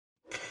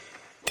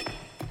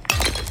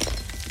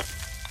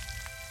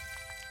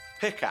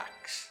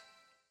Pickaxe.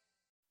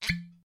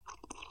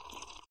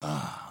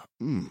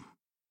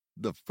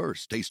 The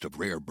first taste of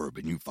rare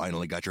bourbon you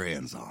finally got your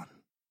hands on.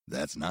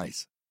 That's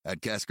nice.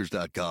 At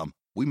Caskers.com,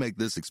 we make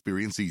this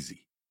experience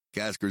easy.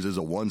 Caskers is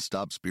a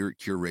one-stop spirit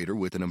curator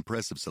with an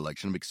impressive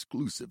selection of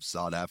exclusive,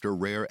 sought-after,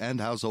 rare,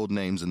 and household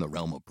names in the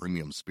realm of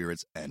premium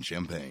spirits and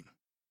champagne.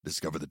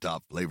 Discover the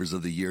top flavors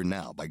of the year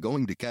now by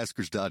going to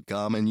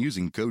Caskers.com and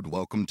using code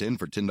WELCOME10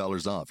 for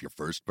 $10 off your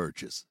first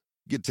purchase.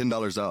 Get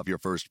 $10 off your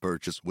first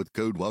purchase with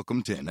code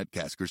WELCOME10 at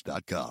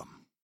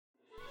Caskers.com.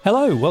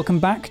 Hello, welcome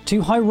back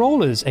to High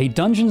Rollers, a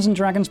Dungeons &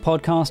 Dragons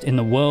podcast in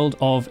the world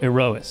of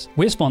Aerois.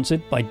 We're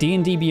sponsored by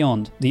D&D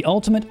Beyond, the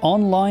ultimate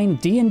online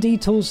D&D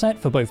toolset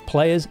for both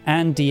players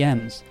and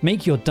DMs.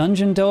 Make your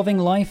dungeon delving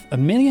life a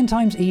million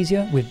times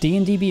easier with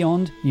D&D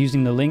Beyond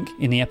using the link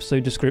in the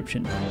episode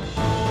description.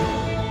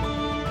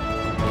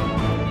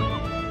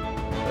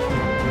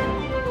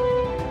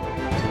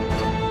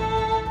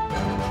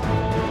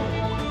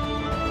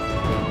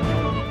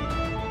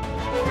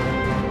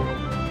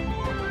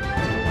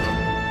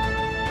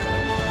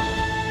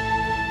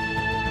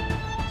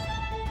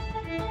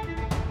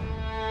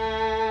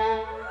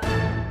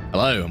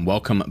 Hello and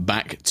welcome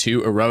back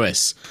to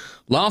Aerois.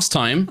 Last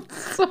time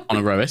on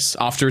Aerois,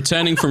 after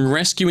returning from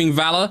rescuing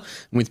Valor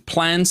with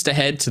plans to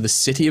head to the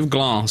City of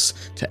Glass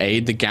to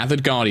aid the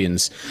gathered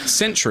Guardians,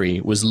 Sentry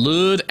was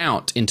lured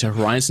out into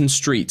Horizon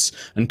streets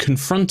and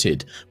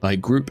confronted by a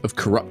group of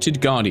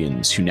corrupted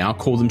Guardians who now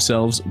call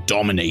themselves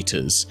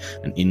Dominators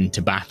and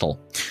into battle.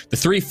 The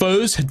three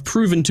foes had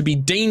proven to be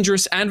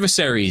dangerous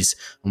adversaries,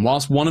 and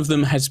whilst one of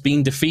them has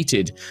been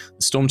defeated,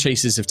 the Storm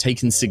Chasers have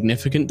taken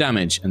significant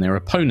damage and their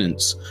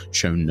opponents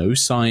show no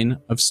sign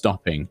of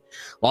stopping.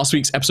 Last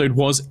week's episode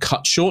was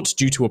cut short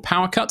due to a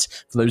power cut.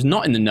 For those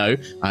not in the know,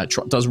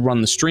 Trot does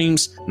run the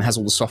streams and has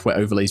all the software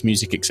overlays,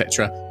 music,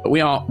 etc. But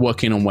we are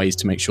working on ways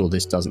to make sure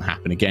this doesn't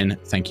happen again.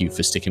 Thank you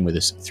for sticking with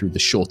us through the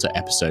shorter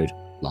episode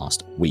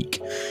last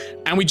week.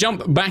 And we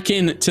jump back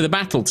into the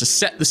battle to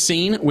set the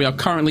scene. We are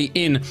currently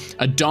in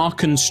a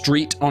darkened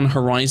street on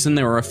Horizon.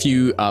 There are a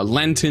few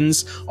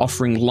lanterns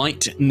offering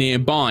light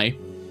nearby.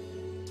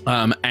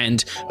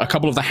 And a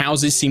couple of the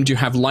houses seem to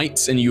have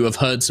lights, and you have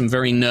heard some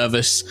very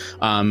nervous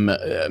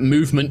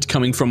movement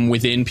coming from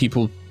within,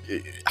 people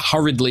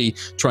hurriedly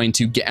trying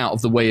to get out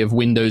of the way of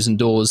windows and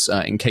doors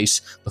in case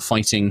the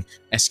fighting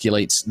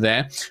escalates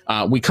there.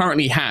 We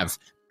currently have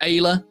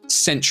Ayla,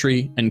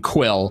 Sentry, and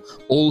Quill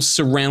all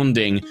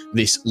surrounding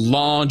this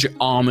large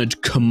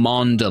armored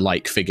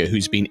commander-like figure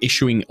who's been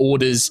issuing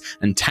orders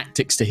and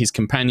tactics to his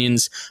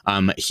companions.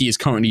 He is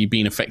currently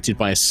being affected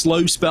by a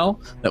slow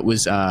spell that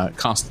was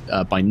cast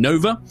by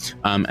Nova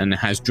and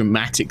has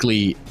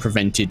dramatically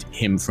prevented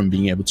him from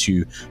being able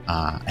to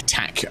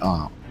attack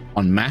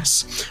en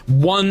masse.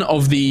 One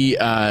of the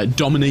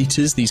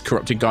Dominators, these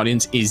corrupted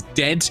Guardians, is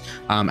dead,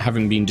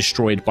 having been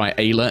destroyed by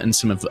Ayla and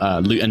some of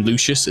and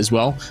Lucius as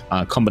well,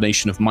 a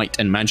combination of might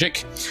and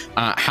magic.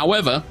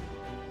 However,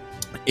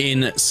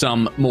 in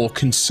some more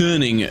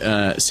concerning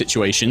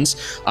situations,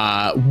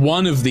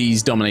 one of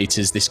these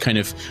Dominators, this kind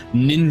of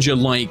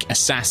ninja-like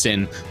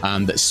assassin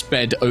that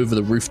sped over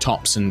the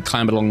rooftops and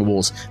clambered along the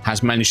walls,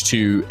 has managed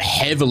to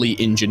heavily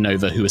injure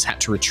Nova, who has had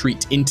to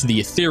retreat into the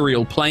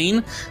ethereal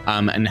plane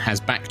and has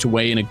backed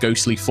away in a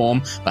ghostly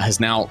form, but has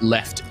now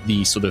left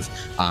the sort of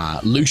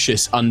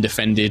Lucius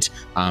undefended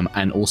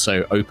and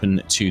also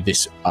open to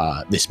this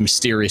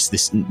mysterious,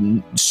 this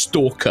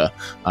stalker,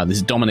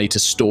 this Dominator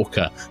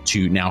stalker,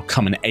 to now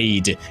come and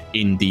aid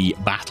in the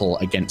battle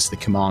against the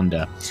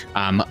commander.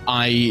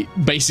 I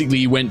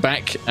basically went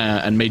back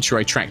and made sure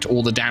I tracked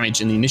all the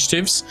damage and the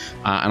initiatives,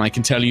 and I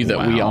can tell you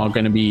that we are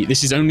going to be,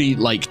 this is only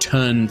like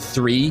turn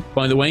 3,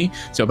 by the way,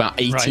 so about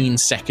 18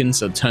 seconds,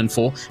 so turn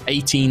 4,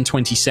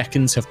 20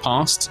 seconds have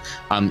passed,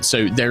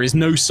 so there is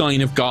no sign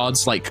of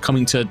guards like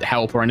coming to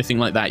help or anything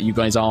like that. You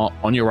guys are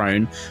on your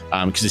own,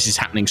 because this is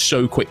happening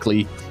so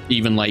quickly.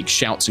 Even like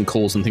shouts and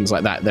calls and things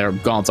like that, their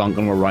guards aren't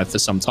going to arrive for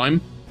some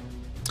time.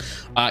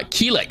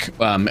 Keelik,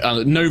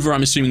 Nova,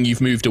 I'm assuming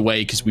you've moved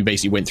away because we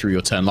basically went through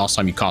your turn last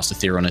time. You cast a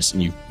Theor on us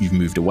and you've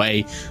moved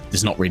away.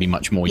 There's not really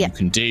much more you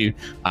can do.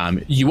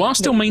 You are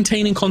still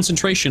maintaining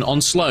concentration on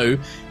slow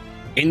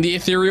in the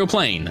ethereal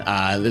plane.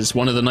 There's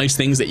one of the nice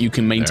things that you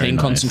can maintain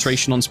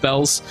concentration on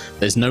spells.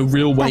 There's no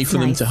real way for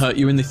them to hurt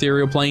you in the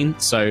ethereal plane,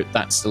 so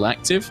that's still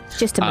active.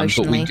 Just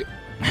emotionally.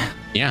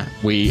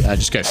 We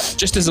just go.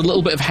 Just as a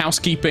little bit of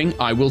housekeeping,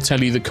 I will tell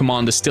you the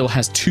commander still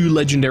has 2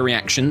 legendary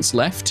actions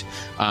left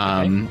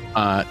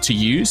to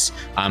use.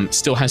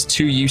 Still has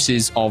 2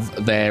 uses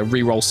of their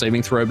reroll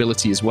saving throw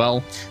ability as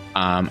well.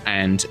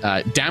 And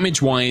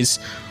damage-wise,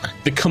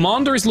 the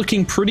commander is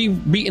looking pretty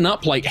beaten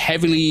up, like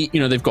heavily,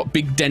 they've got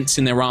big dents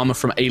in their armor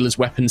from Ayla's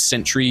weapons,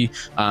 Sentry,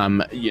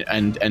 and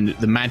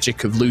the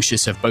magic of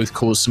Lucius have both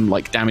caused some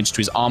damage to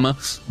his armor,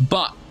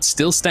 but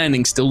still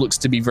standing, still looks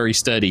to be very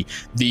sturdy.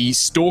 The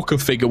Stalker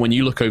figure, when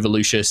you look over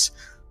Lucius,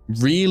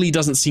 really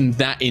doesn't seem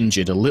that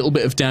injured. A little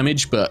bit of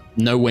damage, but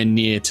nowhere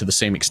near to the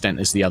same extent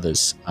as the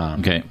others.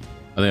 Okay.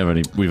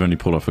 We've only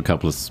pulled off a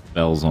couple of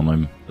spells on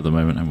him at the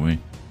moment, haven't we?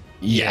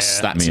 Yes,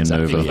 Yeah, that's me and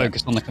exactly Nova. it.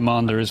 Focused on the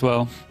commander as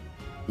well.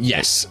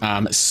 Yes.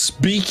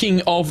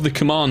 Speaking of the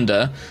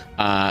commander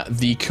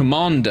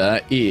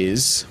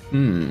is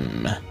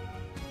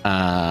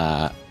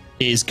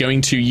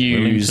going to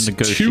use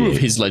two of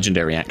his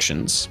legendary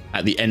actions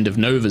at the end of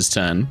Nova's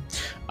turn,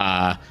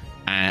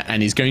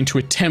 and he's going to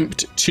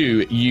attempt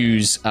to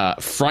use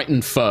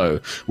Frightened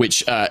Foe,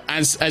 which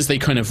as they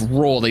kind of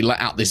roar, they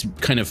let out this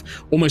kind of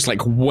almost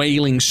like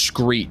wailing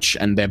screech,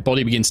 and their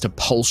body begins to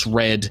pulse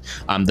red.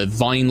 The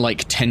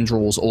vine-like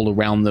tendrils all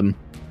around them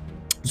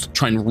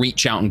try and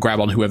reach out and grab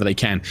on whoever they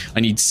can.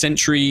 I need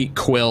Sentry,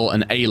 Quill,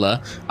 and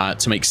Ayla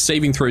to make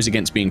saving throws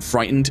against being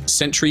frightened.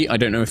 Sentry, I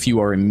don't know if you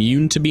are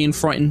immune to being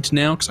frightened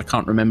now, because I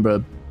can't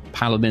remember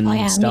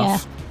Paladin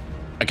stuff. Yeah.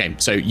 Okay,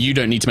 so you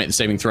don't need to make the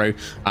saving throw.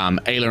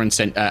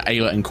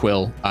 Ayla and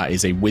Quill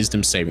is a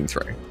Wisdom saving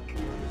throw.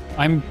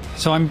 Oh,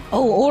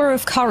 Aura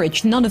of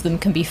Courage. None of them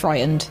can be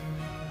frightened.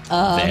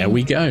 There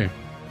we go.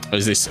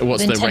 What's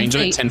the range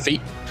on it? 10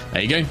 feet?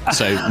 There you go.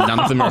 So none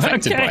of them are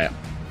affected by it.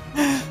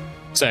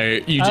 So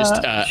you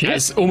just,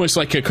 as almost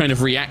like a kind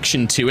of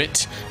reaction to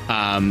it,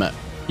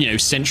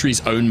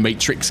 Sentry's own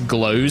matrix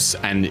glows,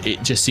 and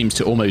it just seems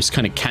to almost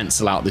kind of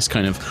cancel out this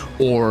kind of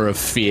aura of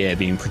fear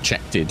being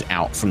projected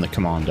out from the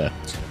commander.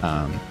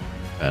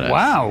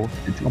 Wow.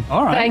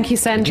 All right. Thank you,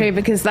 Sentry,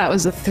 because that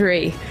was a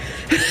 3.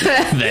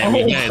 There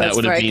we go. That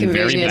would have been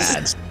very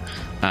bad.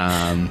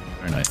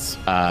 Very nice.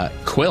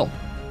 Quill.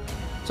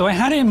 So I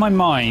had it in my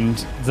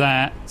mind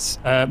that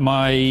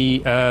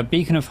my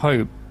Beacon of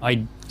Hope,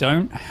 I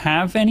don't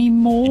have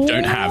anymore. You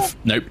don't have.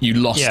 Nope, you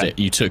lost it.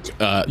 You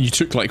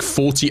took like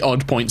 40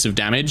 odd points of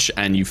damage,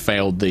 and you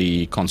failed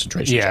the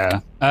concentration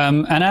check.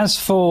 And as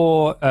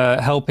for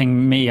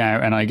helping me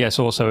out, and I guess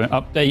also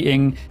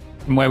updating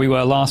from where we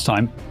were last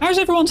time, how's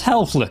everyone's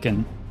health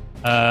looking?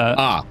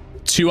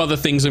 Two other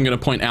things I'm going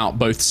to point out.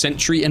 Both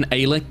Sentry and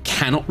Ayla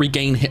cannot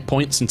regain hit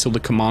points until the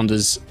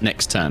commander's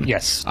next turn.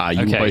 Yes.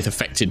 You were both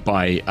affected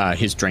by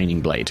his draining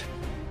blade.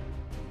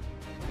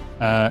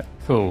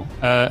 Cool.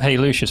 Hey,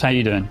 Lucius, how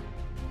you doing?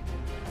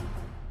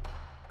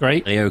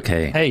 Great.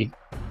 Okay. Hey,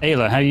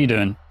 Ayla, how you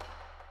doing?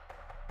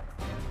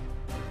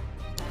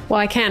 Well,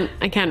 I can't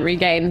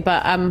regain,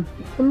 but I'm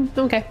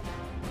okay.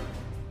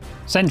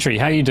 Sentry,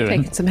 how you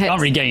doing? Taking some hits.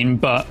 Can't regain,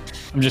 but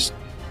I'm just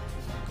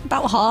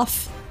About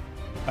half.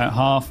 about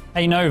half.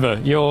 Hey, Nova,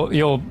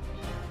 you're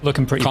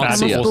looking pretty Can't bad.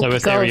 see it. Also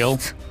ethereal.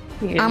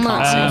 I'm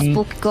a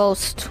spooky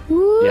ghost.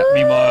 Yeah,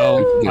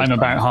 meanwhile, I'm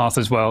about half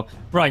as well.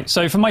 Right,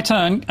 so for my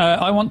turn,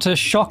 I want to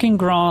Shocking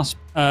Grasp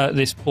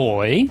this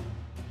boy.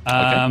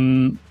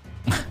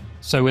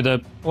 So with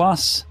a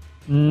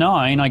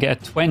 +9, I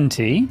get a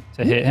 20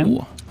 to hit him.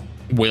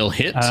 Will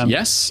hit,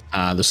 yes.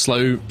 The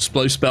slow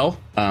spell,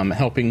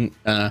 helping.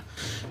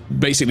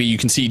 Basically, you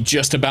can see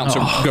just about to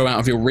go out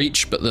of your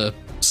reach, but the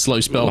slow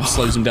spell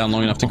slows him down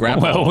long enough to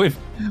grab. Well, with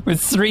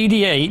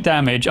 3d8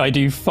 damage, I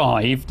do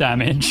 5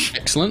 damage.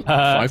 Excellent.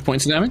 5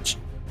 points of damage.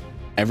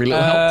 Every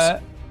little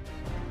helps.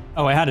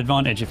 I had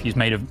advantage if he's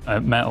made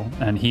of metal,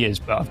 and he is,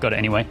 but I've got it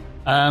anyway.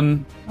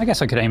 I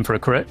guess I could aim for a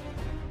crit.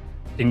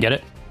 Didn't get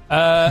it.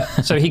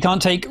 So he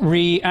can't take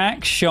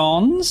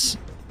reactions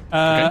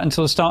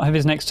until the start of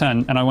his next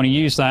turn, and I want to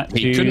use that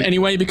He couldn't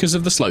anyway because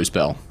of the slow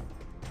spell.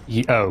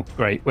 Oh,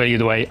 great. Well,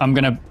 either way, I'm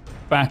going to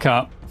back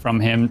up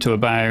from him to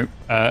about...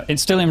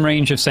 it's still in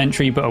range of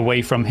Sentry, but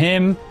away from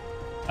him,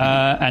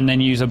 and then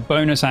use a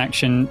bonus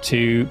action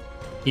to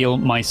heal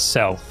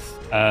myself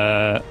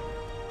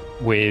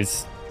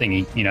with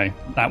thingy,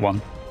 that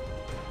one.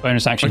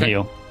 Bonus action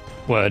heal.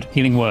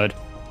 Healing word.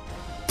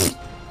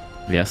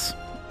 Yes.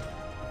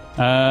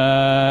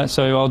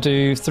 So I'll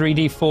do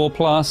 3d4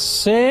 plus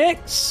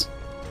 6.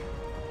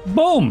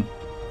 Boom!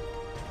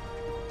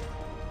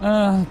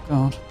 Oh,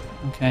 God.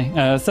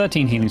 Okay.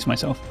 13 healing to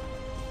myself.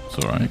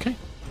 It's all right. Okay.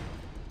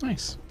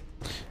 Nice.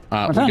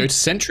 We'll go to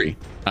Sentry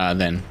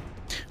then.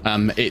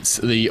 It's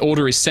the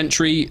order is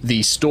Sentry,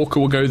 the Stalker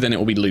will go, then it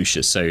will be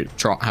Lucius. So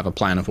have a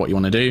plan of what you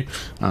want to do,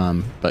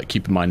 but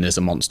keep in mind there's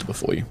a monster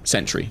before you.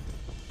 Sentry.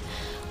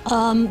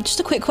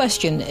 Just a quick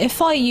question.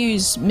 If I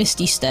use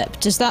Misty Step,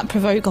 does that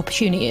provoke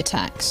opportunity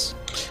attacks?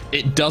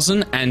 It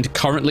doesn't, and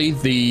currently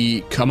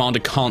the commander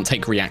can't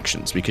take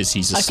reactions because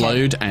he's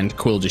slowed, and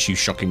Quill just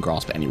used Shocking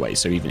Grasp anyway,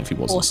 so even if he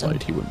wasn't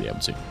slowed, he wouldn't be able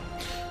to.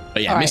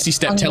 But yeah, Misty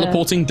Step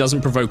teleporting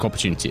doesn't provoke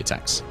opportunity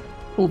attacks.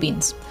 Cool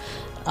beans.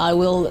 I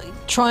will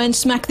try and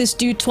smack this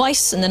dude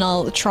twice, and then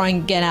I'll try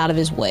and get out of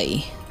his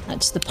way.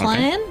 That's the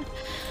plan. Okay.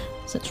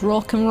 So let's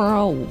rock and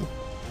roll.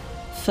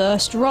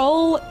 First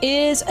roll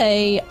is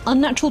a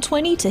unnatural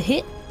 20 to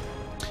hit.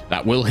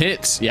 That will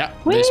hit, yeah.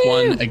 Woo! This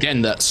one,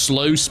 again, that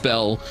slow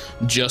spell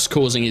just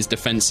causing his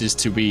defenses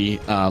to be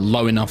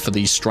low enough for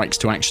these strikes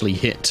to actually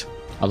hit.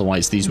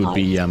 Otherwise, these would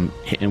be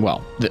hitting,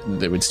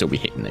 they would still be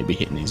hitting. They'd be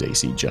hitting his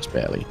AC just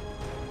barely.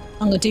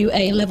 I'm going to do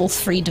a level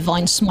 3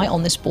 Divine Smite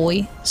on this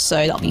boy. So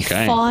that'll be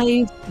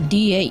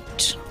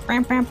 5d8.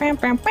 Bam, bam, bam,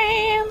 bam,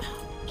 bam.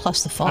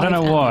 Plus the 5. I don't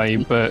know why,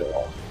 but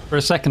for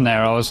a second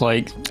there, I was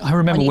like, I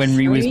remember 23. When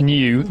Ree was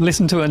new.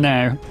 Listen to her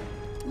now.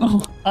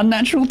 Oh,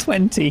 unnatural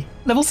 20.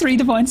 Level 3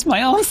 Divine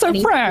Smite. Oh, I'm so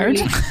proud.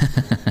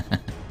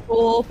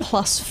 4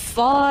 plus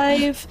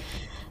 5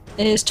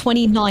 is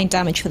 29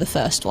 damage for the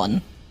first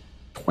one.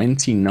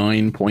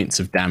 29 points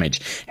of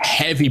damage.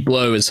 Heavy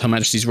blow as Her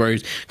Majesty's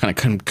Rose kind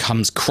of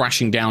comes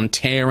crashing down,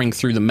 tearing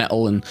through the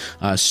metal and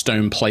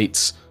stone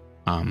plates.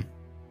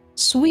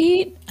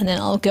 Sweet. And then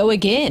I'll go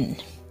again.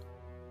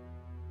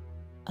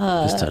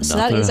 So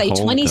that is a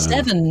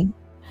 27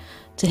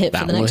 to hit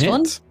for the next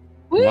one.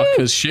 Woo! Luck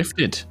has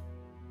shifted.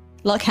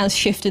 Luck has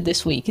shifted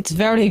this week. It's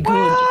very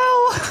good.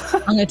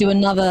 I'm going to do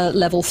another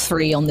level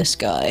 3 on this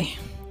guy.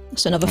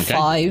 So another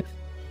 5.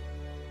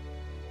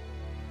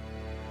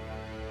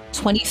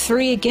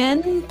 23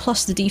 again,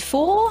 plus the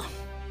d4.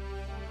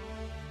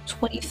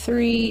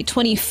 23,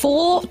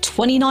 24,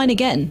 29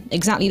 again.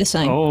 Exactly the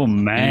same. Oh,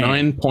 man.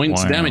 9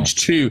 points of damage.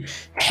 2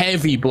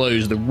 heavy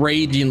blows. The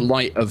radiant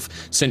light of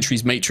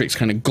Sentry's Matrix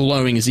kind of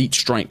glowing as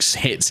each strike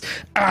hits.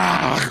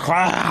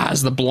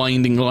 As the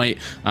blinding light.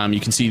 You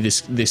can see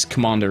this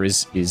commander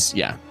is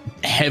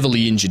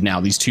heavily injured now.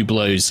 These 2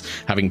 blows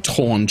having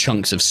torn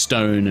chunks of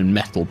stone and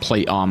metal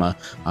plate armor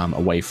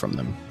away from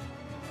them.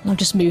 I've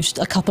just moved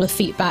a couple of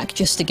feet back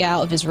just to get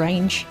out of his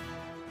range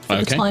for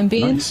the time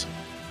being. Nice.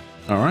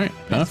 All right,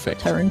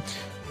 perfect. Turn.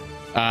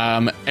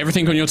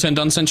 Everything on your turn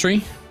done,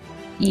 Sentry?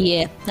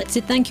 Yeah, that's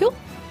it, thank you.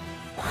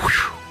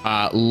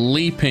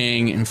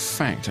 Leaping, in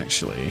fact,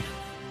 actually.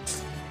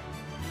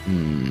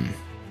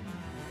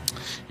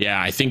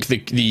 Yeah, I think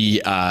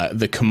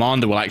the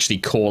commander will actually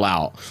call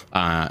out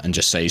and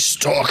just say,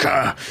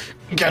 "Stalker,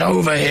 get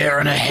over here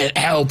and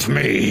help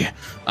me."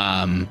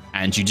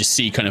 And you just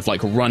see kind of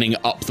like running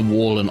up the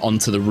wall and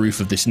onto the roof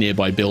of this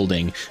nearby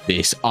building,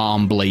 this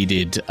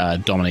arm-bladed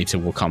Dominator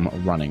will come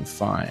running.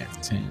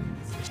 5, 10,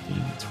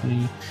 15,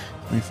 20,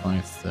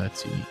 25,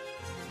 30,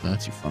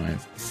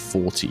 35,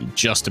 40.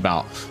 Just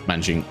about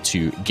managing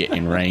to get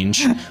in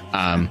range.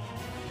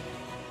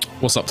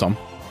 What's up, Tom?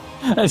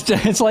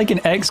 It's like in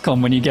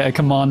XCOM when you get a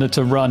commander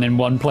to run in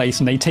one place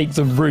and they take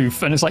the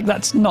roof, and it's like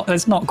that's not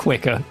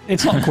quicker.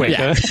 It's not quicker.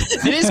 Yeah,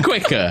 it is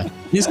quicker.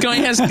 This guy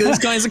has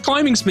a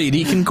climbing speed.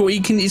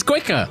 He's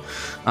quicker.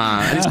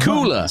 And it's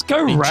cooler. Let's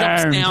go he round.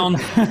 jumps down.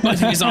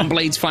 Both of his arm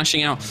blades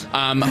flashing out.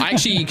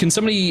 Actually, can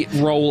somebody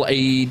roll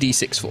a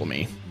d6 for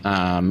me?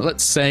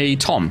 Let's say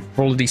Tom,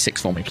 roll a d6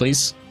 for me,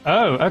 please.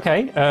 Oh,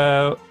 okay.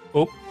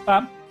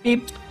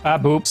 Beep,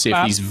 boop. See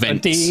if these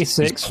vents, D6,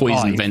 these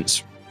poison 5.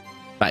 vents.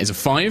 That is a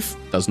 5.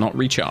 Does not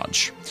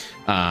recharge.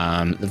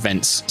 The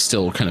vents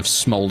still kind of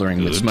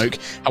smoldering with smoke.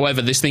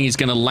 However, this thing is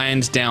going to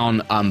land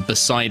down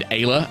beside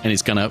Ayla, and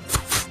it's going to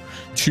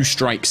 2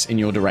 strikes in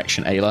your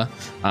direction, Ayla,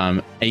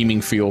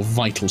 aiming for your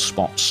vital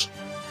spots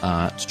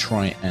to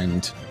try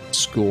and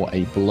score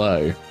a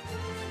blow.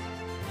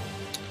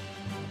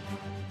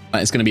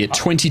 That is going to be a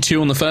 22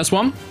 on the first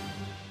one.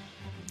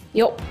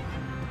 Yup.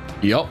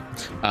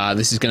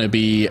 This is going to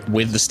be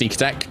with the sneak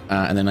attack,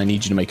 and then I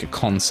need you to make a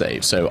con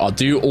save. So I'll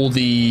do all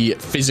the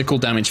physical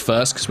damage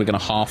first, because we're going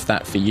to half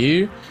that for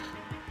you.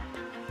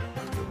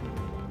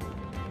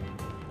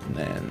 And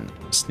then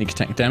sneak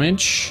attack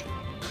damage.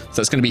 So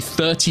that's going to be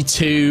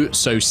 32,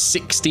 so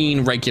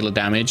 16 regular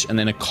damage, and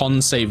then a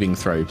con saving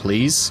throw,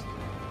 please.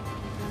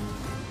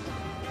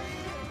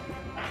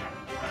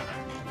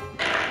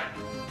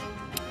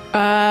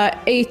 Uh,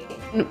 8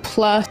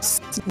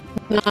 plus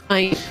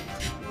 9.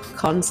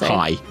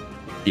 High.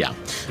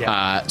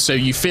 Yeah. So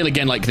you feel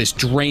again like this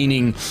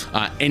draining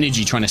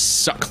energy trying to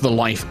suck the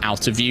life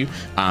out of you,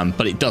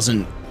 but it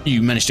doesn't.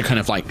 You manage to kind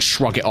of like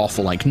shrug it off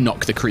or like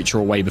knock the creature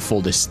away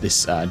before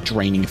this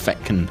draining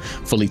effect can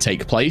fully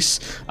take place.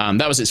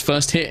 That was its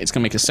first hit. It's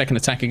going to make a second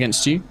attack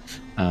against you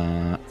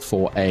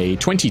for a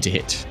 20 to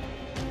hit.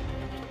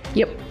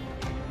 Yep.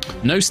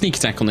 No sneak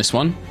attack on this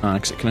one,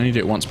 because it can only do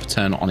it once per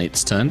turn on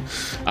its turn.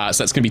 So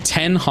that's going to be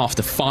 10, half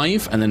to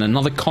 5, and then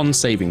another con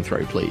saving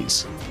throw,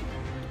 please.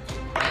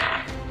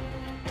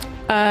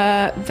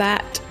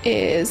 That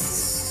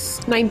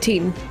is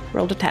 19.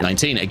 Rolled a 10.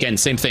 19. Again,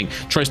 same thing.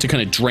 Tries to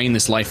kind of drain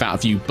this life out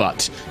of you,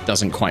 but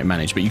doesn't quite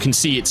manage. But you can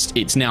see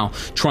it's now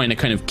trying to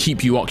kind of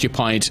keep you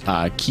occupied,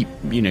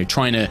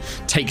 trying to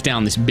take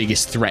down this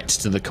biggest threat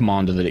to the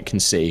commander that it can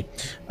see.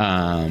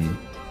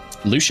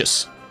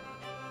 Lucius.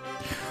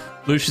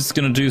 Lucius is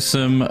going to do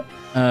some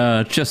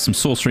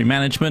sorcery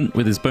management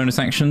with his bonus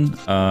action.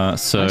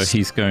 So nice.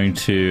 He's going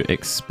to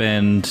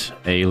expend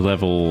a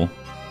level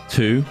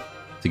 2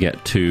 to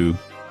get 2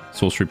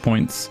 sorcery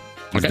points.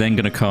 He's then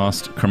going to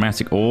cast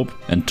Chromatic Orb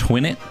and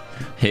twin it,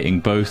 hitting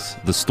both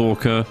the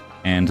Stalker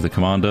and the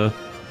Commander.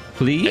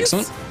 Please?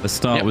 Excellent. Let's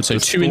start with so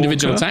the 2 Stalker.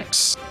 individual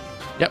attacks.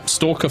 Yep,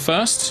 Stalker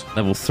first.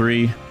 Level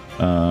 3.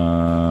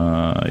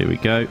 Here we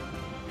go.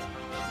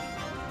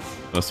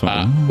 First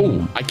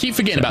one. I keep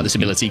forgetting about this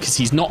ability because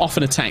he's not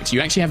often attacked. You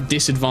actually have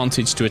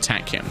disadvantage to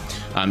attack him.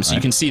 So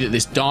you can see that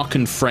this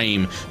darkened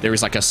frame, there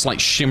is like a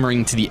slight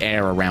shimmering to the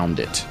air around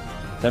it.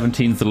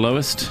 17's the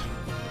lowest.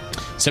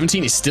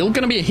 17 is still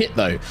going to be a hit,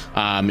 though.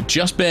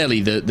 Just barely.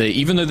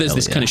 Even though there's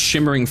this kind of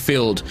shimmering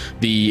field,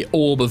 the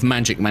orb of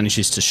magic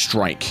manages to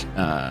strike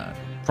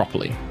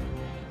properly.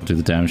 I'll do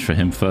the damage for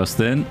him first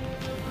then.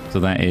 So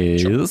that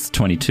is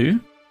 22.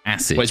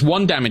 Acid. Well, it's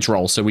 1 damage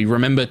roll, so we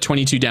remember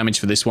 22 damage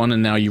for this one,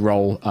 and now you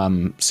roll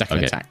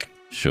second attack.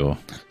 Sure.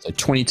 So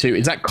 22.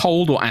 Is that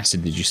cold or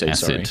acid, did you say?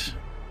 Acid. Sorry.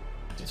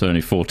 So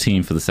only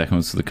 14 for the second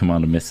one, so the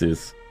commander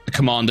misses. The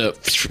commander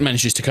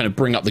manages to kind of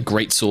bring up the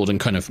greatsword and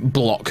kind of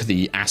block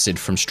the acid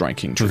from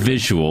striking. For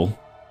visual,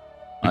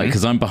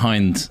 because I'm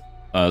behind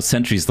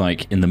sentries,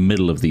 like in the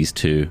middle of these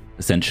two.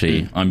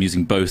 Essentially, I'm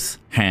using both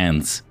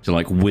hands to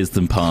like whiz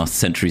them past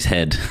sentry's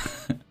head,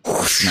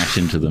 smash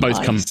into them.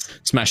 Both come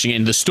smashing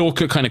in. The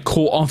stalker kind of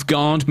caught off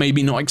guard,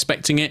 maybe not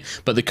expecting it,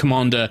 but the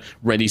commander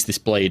readies this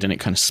blade and it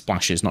kind of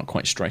splashes, not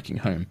quite striking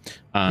home.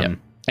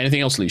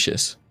 Anything else,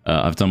 Lucius?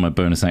 I've done my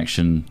bonus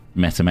action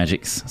meta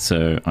magics,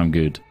 so I'm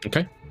good.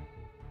 Okay.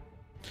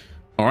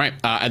 All right.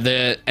 At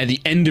the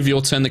end of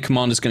your turn, the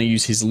commander's going to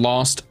use his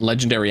last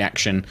legendary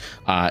action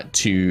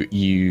to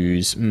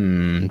use.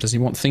 Does he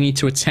want Thingy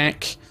to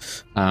attack?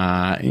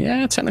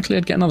 Yeah, technically,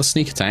 I'd get another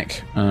sneak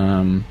attack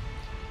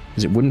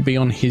because it wouldn't be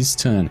on his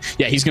turn.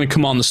 Yeah, he's going to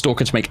command the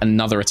stalker to make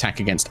another attack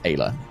against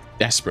Ayla,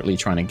 desperately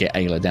trying to get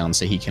Ayla down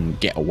so he can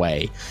get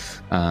away.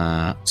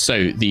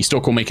 So the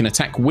stalker will make an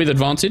attack with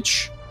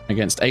advantage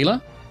against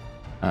Ayla.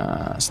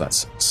 So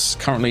that's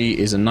currently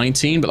is a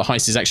 19, but the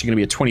highest is actually going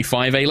to be a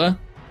 25, Ayla.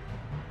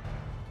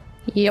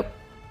 Yep.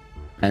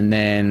 And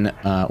then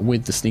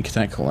with the sneak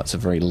attack, that's a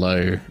very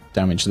low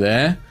damage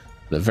there.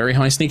 The very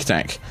high sneak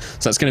attack.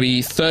 So that's going to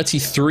be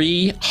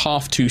 33,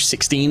 half to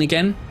 16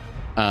 again.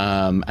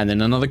 And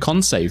then another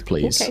con save,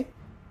 please. Okay.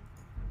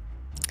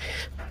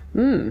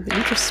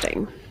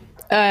 Interesting.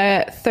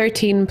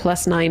 13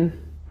 plus 9.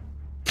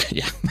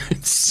 Yeah,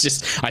 it's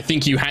just, I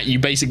think you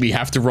basically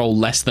have to roll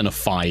less than a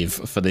 5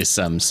 for this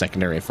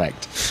secondary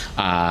effect.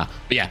 But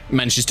yeah,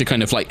 manages to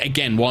kind of like,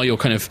 again, while you're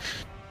kind of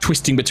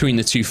twisting between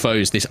the two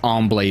foes, this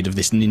arm blade of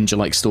this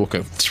ninja-like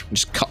stalker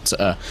just cuts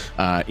at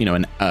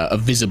a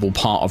visible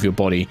part of your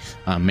body,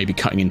 maybe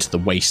cutting into the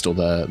waist or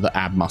the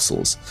ab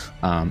muscles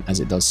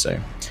as it does so.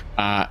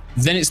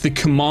 Then it's the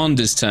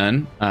commander's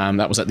turn.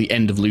 That was at the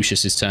end of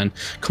Lucius's turn.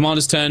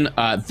 Commander's turn.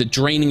 The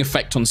draining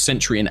effect on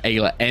Sentry and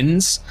Ayla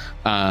ends.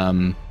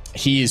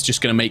 He is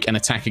just going to make an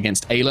attack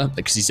against Ayla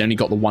because he's only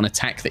got the 1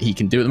 attack that he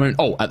can do at the moment.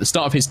 Oh, at the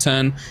start of his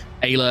turn,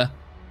 Ayla,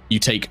 you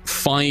take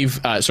 10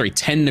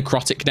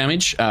 necrotic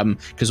damage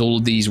because all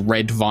of these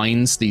red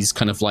vines, these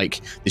kind of like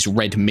this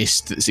red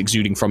mist that's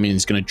exuding from him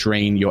is going to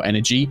drain your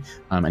energy,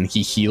 and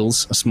he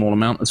heals a small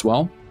amount as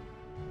well.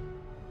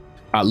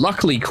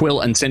 Luckily, Quill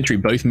and Sentry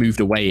both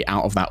moved away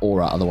out of that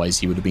aura, otherwise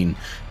he would have been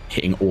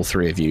hitting all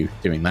 3 of you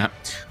doing that.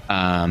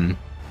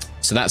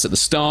 So that's at the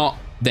start.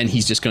 Then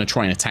he's just going to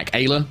try and attack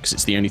Ayla because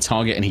it's the only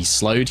target and he's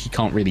slowed. He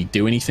can't really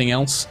do anything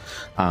else.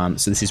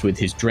 So this is with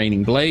his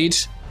Draining Blade.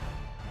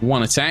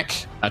 1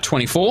 attack,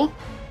 24.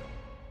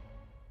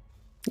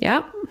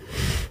 Yep.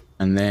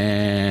 And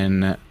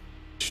then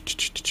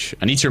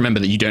I need to remember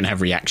that you don't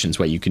have reactions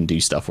where you can do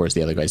stuff, whereas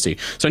the other guys do.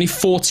 So only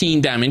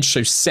 14 damage,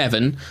 so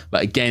 7,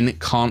 but again,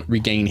 can't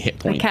regain hit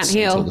points. I can't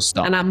heal, until the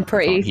start. and I'm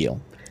pretty... Can't heal.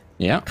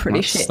 Yeah,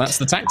 pretty shit. That's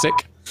the tactic,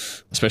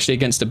 especially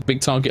against a big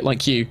target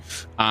like you.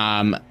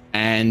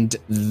 And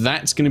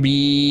that's going to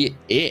be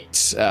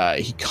it.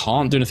 He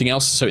can't do anything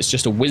else, so it's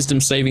just a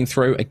wisdom saving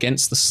throw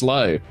against the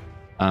slow.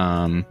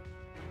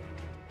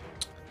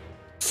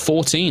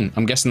 14.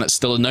 I'm guessing that's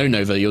still a no,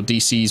 Nova. Your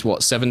DC's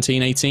what,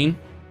 17, 18?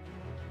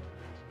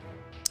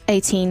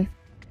 18.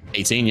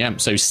 18, yeah.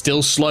 So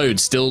still slowed,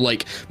 still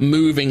like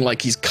moving like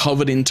he's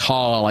covered in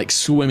tar, like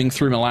swimming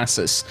through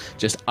molasses,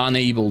 just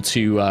unable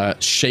to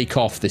shake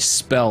off this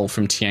spell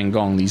from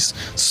Tiangong, these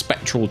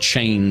spectral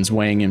chains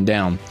weighing him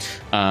down.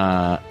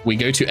 We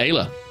go to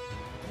Ayla.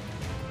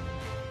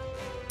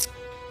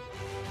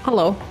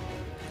 Hello.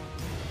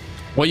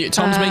 Well,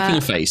 Tom's making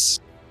a face.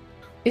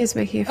 He's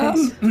making a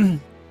face.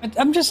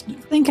 I'm just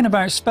thinking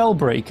about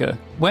Spellbreaker.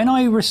 When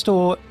I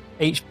restore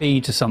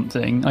HP to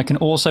something, I can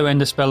also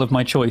end a spell of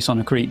my choice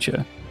on a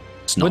creature.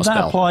 It's not Would a spell.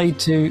 that apply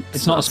to...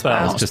 It's not a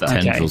spell. It's just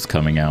tendrils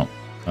coming out.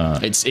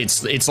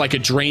 It's like a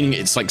draining...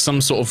 It's like some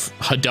sort of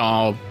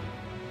Hadar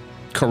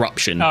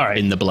corruption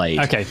in the blade.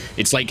 Okay.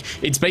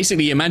 It's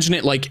basically, imagine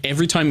it like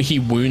every time he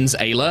wounds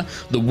Ayla,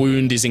 the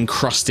wound is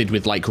encrusted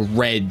with like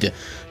red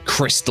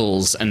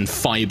crystals and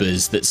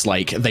fibers that's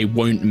like they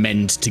won't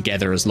mend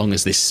together as long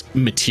as this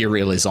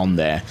material is on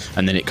there,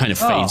 and then it kind of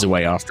fades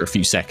away after a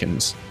few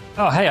seconds.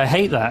 Oh, hey, I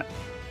hate that.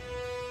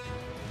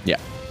 Yeah.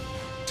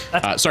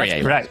 Sorry,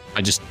 that's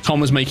Ayla. Tom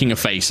was making a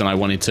face and I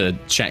wanted to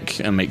check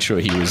and make sure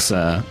he was...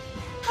 I'm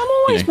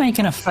always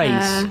making a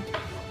face.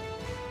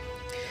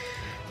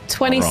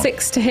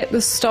 26 to hit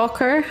the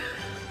stalker.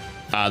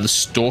 The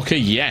stalker,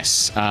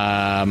 yes.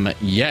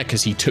 Yeah,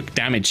 because he took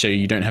damage, so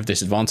you don't have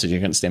disadvantage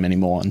against him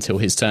anymore until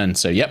his turn.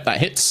 So, yep, that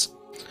hits.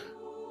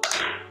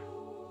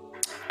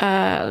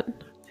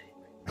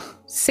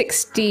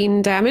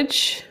 16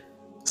 damage.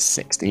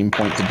 16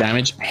 points of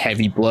damage.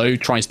 Heavy blow.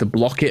 Tries to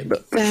block it,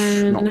 but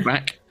knocked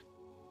back.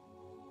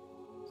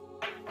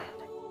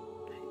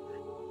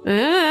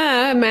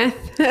 Math.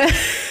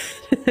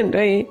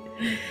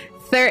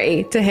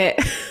 30 to hit.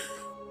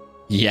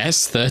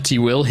 Yes, 30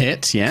 will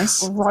hit,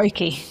 yes.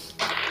 Crikey.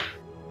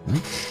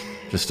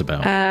 Just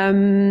about.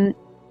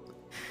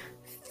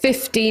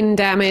 15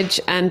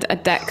 damage and a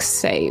dex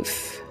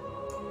save.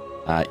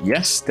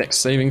 Yes, dex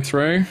saving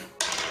throw.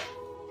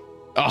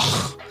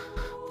 Oh,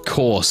 of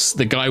course.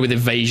 The guy with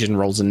evasion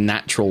rolls a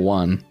natural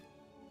 1.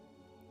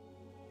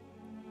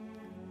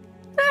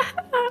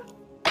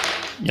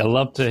 You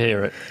love to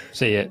hear it,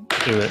 see it,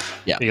 do it,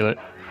 feel it.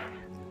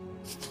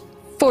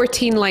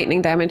 14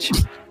 lightning damage.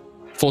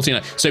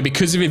 14. So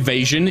because of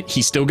evasion,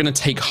 he's still going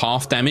to take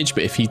half damage,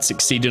 but if he'd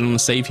succeeded on the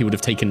save, he would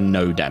have taken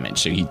no damage.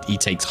 So he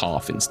takes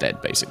half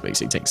instead, basically.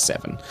 So he takes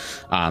 7.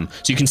 So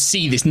you can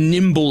see this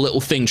nimble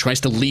little thing tries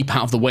to leap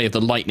out of the way of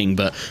the lightning,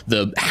 but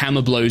the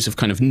hammer blows have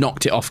kind of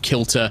knocked it off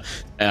kilter,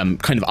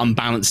 kind of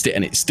unbalanced it,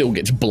 and it still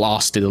gets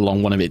blasted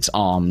along one of its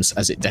arms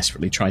as it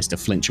desperately tries to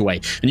flinch away.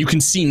 And you can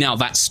see now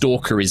that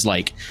stalker is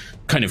like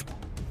kind of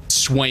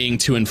swaying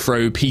to and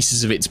fro.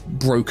 Pieces of its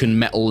broken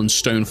metal and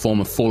stone form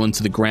have fallen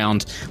to the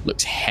ground.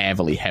 Looks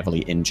heavily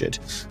injured.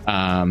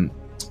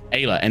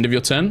 Ayla, end of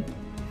your turn.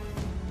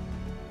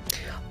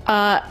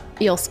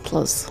 Yes,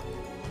 please.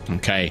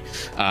 Okay.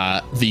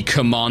 The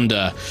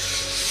commander.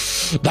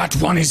 That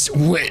one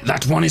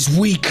is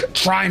weak.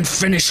 Try and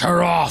finish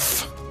her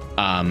off.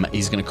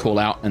 He's going to call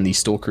out, and the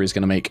stalker is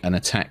going to make an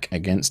attack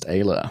against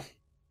Ayla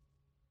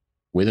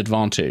with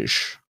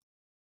advantage.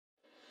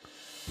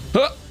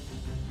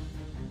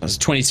 That's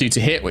 22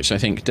 to hit, which I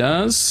think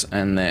does.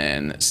 And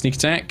then sneak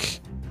attack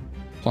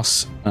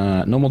plus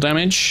normal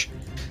damage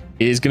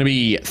is going to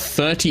be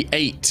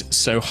 38.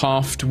 So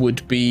halved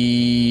would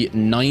be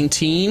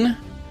 19.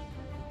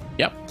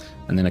 Yep.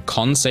 And then a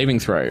con saving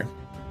throw.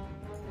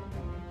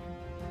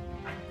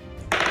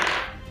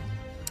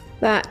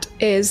 That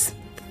is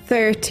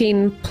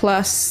 13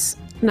 plus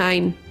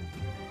 9.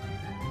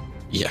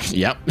 Yeah,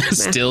 yep.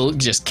 Still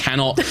just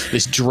cannot.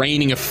 This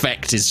draining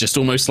effect is just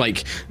almost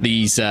like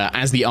these,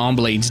 as the arm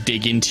blades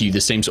dig into you, the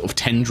same sort of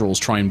tendrils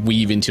try and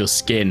weave into your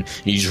skin.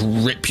 And you just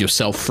rip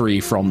yourself free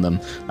from them,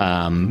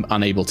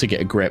 unable to get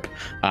a grip.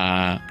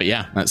 But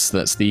yeah, that's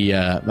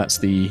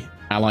the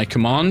ally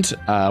command.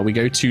 We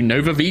go to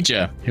Nova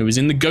Vija, who is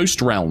in the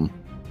Ghost Realm.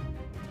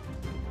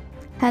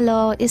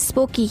 Hello, it's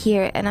Spooky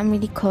here, and I'm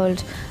really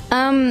cold.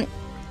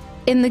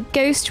 In the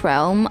Ghost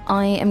Realm,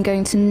 I am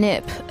going to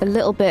nip a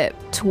little bit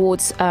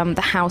towards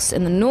the house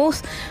in the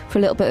north for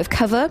a little bit of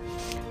cover.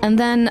 And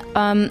then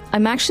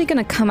I'm actually going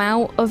to come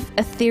out of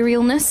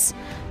etherealness,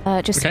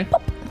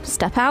 pop,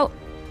 step out.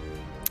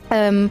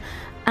 And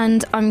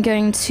I'm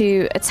going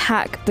to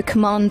attack the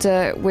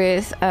commander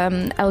with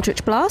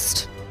Eldritch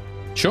Blast.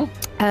 Sure.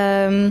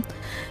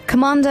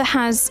 Commander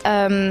has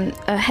a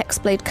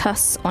Hexblade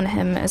Cuss on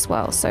him as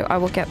well, so I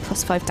will get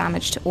 +5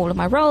 damage to all of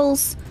my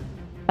rolls.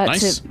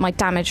 Nice. To my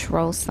damage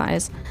rolls, that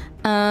is.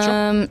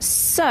 Sure.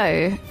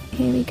 So,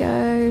 here we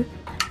go.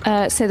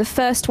 So the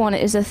first one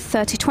is a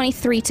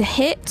 23 to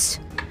hit.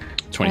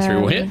 23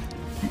 will hit.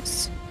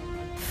 That's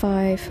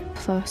 5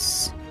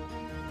 plus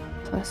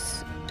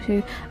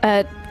 2.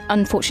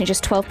 Unfortunately,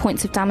 just 12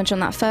 points of damage on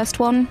that first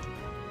one.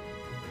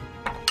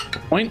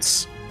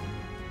 Points.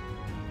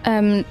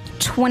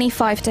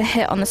 25 to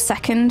hit on the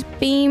second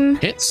beam.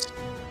 Hits.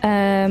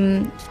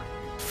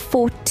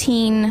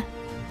 14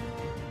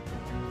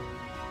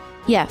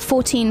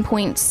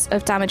 points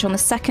of damage on the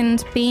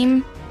second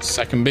beam.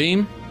 Second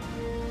beam.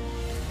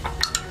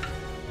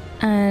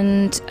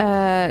 And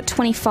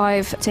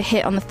 25 to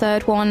hit on the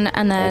third one.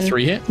 And then all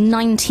 3 hit.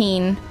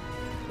 19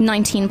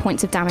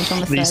 points of damage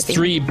on the third beam. These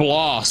 3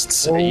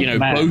 blasts, man.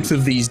 Both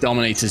of these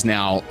Dominators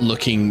now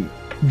looking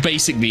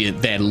basically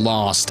at their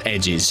last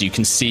edges. You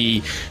can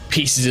see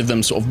pieces of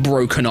them sort of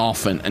broken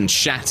off and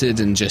shattered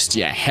and just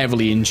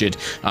heavily injured.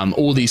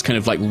 All these kind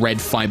of like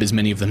red fibers,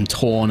 many of them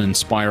torn and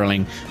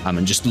spiraling,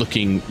 and just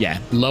looking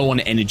low on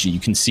energy. You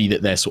can see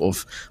that they're sort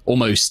of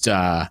almost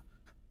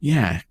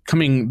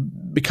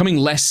becoming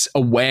less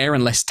aware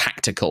and less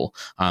tactical,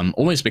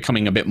 almost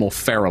becoming a bit more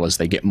feral as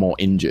they get more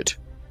injured.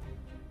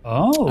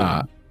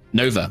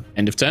 Nova,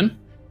 end of turn.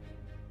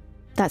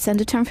 That's end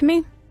of turn for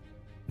me.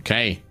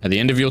 Okay, at the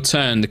end of your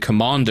turn, the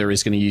commander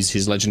is going to use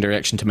his legendary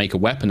action to make a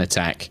weapon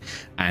attack,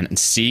 and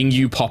seeing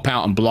you pop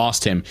out and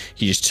blast him,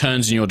 he just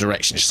turns in your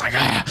direction, just like,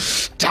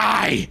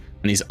 die!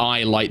 And his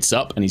eye lights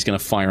up, and he's going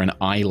to fire an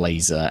eye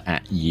laser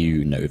at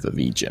you, Nova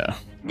Vija.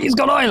 He's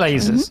got eye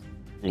lasers.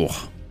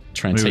 Mm-hmm.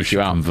 Try and take you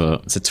out.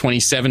 Convert. It's a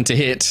 27 to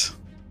hit.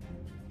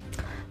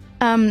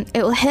 It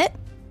will hit,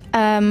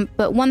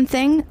 but one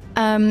thing,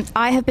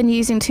 I have been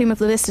using Tomb of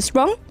Levistus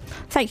wrong.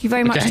 Thank you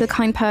very much to the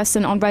kind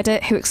person on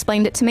Reddit who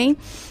explained it to me.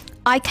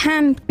 I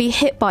can be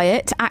hit by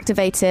it to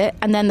activate it,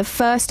 and then the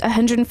first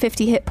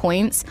 150 hit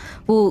points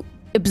will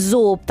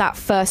absorb that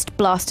first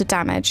blast of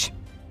damage.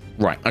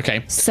 Right,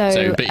 okay.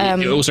 But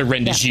it also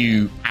renders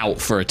you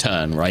out for a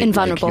turn, right?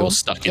 Invulnerable. Like you're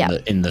stuck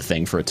in the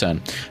thing for a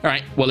turn. All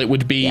right. Well, it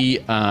would be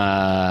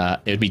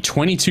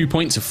 22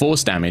 points of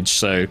force damage.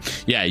 So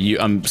you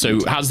so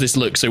how's this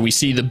look? So we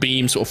see the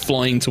beam sort of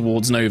flying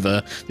towards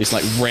Nova. This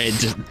like red.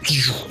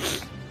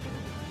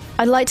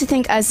 I'd like to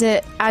think as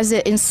it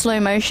in slow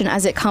motion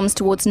as it comes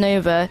towards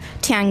Nova,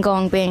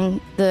 Tiangong being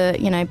the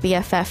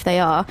BFF they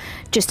are,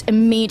 just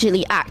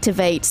immediately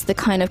activates the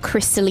kind of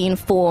crystalline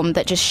form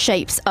that just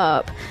shapes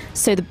up.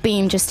 So the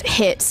beam just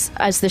hits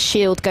as the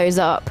shield goes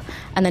up,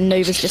 and then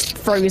Nova's just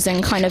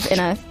frozen, kind of in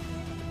a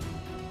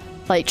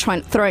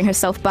throwing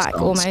herself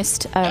back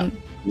almost.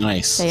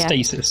 Nice. So, yeah.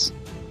 Stasis.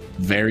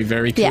 Very,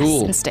 very cool.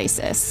 Yes, in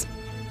stasis.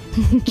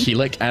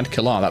 Keelik and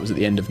Kalar, that was at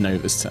the end of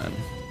Nova's turn.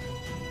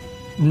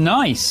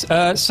 Nice.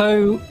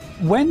 So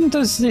when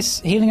does this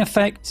healing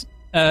effect,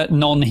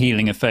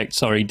 non-healing effect,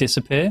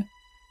 disappear?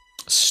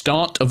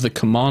 Start of the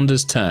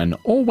commander's turn,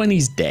 or when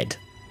he's dead.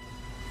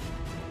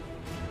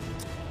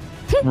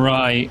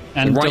 Right.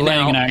 And Right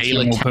delaying now, an action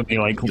Ayla will put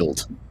me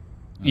killed.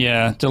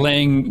 Yeah,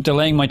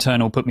 delaying my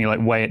turn will put me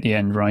way at the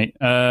end, right?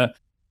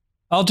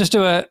 I'll just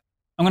do I'm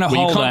going to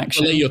hold you can't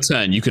action. delay your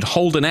turn. You could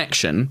hold an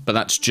action, but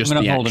that's just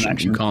the hold an action.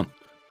 action. You can't.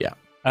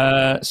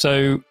 Yeah.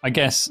 So I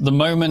guess the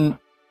moment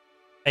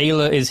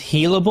Ayla is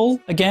healable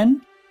again,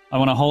 I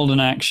want to hold an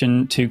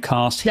action to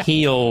cast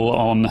heal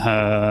on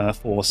her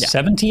for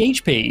 70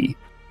 HP.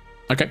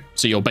 Okay,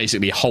 so you'll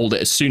basically hold it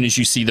as soon as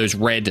you see those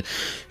red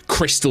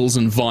crystals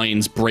and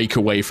vines break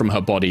away from her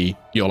body.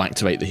 You'll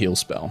activate the heal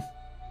spell.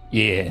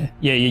 Yeah.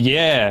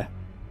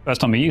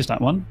 First time I used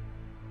that one.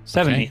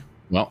 70. Okay.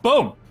 Well,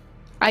 boom.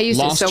 I used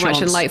it Last so much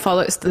in chance.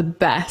 Lightfall, it's the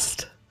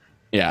best.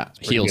 yeah,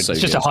 heal so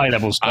It's just good. a high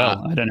level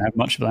spell. I don't have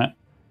much of that.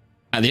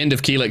 At the end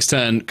of Keelik's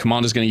turn,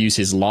 Commander's going to use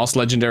his last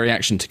legendary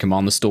action to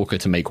command the Stalker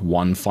to make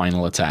one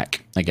final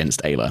attack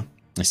against Ayla.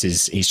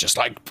 He's just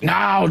like,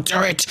 now do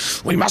it!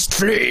 We must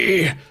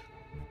flee!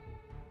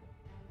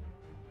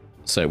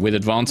 So with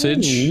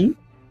advantage,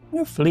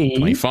 Flee.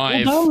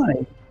 25. Or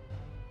die.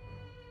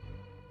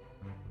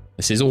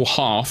 this is all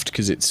halved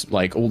because it's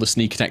like all the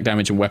sneak attack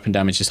damage and weapon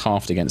damage is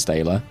halved against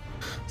Ayla.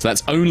 So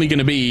that's only going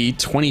to be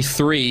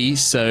 23,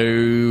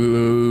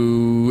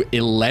 so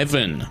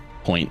 11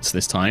 points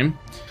this time.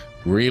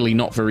 Really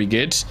not very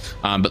good.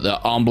 But the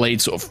arm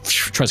blade sort of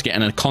tries to get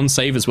in a con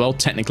save as well.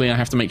 Technically, I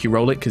have to make you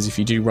roll it because if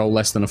you do roll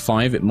less than a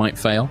 5, it might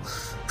fail.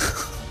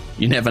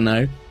 You never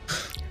know.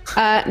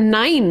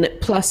 9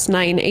 plus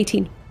 9,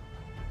 18.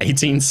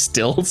 18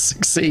 still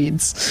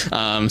succeeds.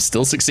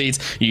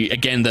 You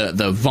again,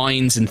 the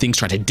vines and things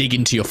try to dig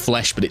into your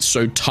flesh, but it's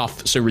so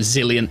tough, so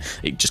resilient,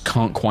 it just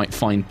can't quite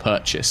find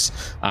purchase.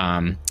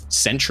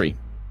 Sentry.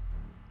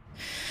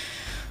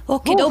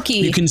 Okie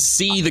dokie. You can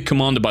see the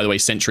commander, by the way,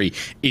 Sentry,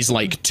 is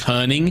like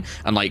turning,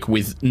 and like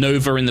with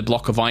Nova in the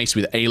block of ice,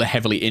 with Ayla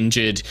heavily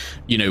injured,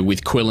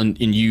 with Quill and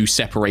you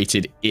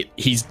separated,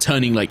 he's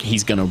turning like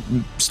he's gonna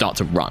start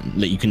to run.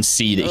 Like you can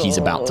see that he's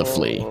about to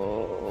flee.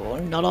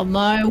 Not on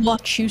my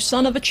watch, you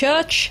son of a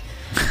church.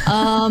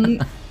 I'm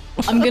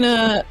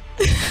gonna.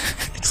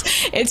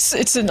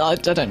 it's an I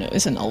don't know.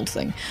 It's an old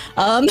thing.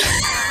 I'm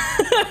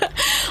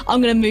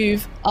gonna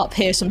move up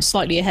here, so I'm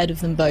slightly ahead of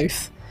them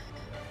both.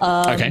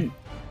 Okay.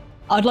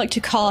 I'd like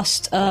to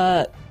cast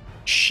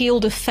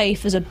Shield of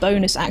Faith as a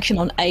bonus action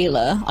on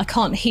Ayla. I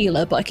can't heal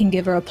her, but I can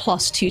give her a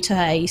 +2 to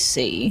her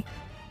AC.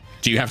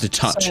 Do you have to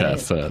touch her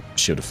for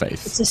Shield of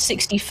Faith? It's a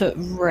 60-foot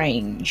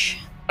range.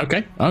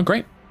 Okay. Oh,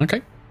 great.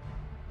 Okay.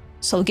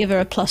 So I'll give her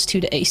a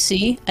 +2 to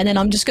AC, and then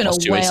I'm just going to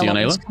 +2 AC wail on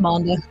on this Ayla?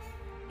 commander.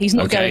 He's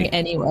not Okay. going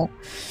anywhere.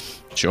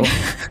 Sure.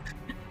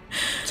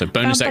 So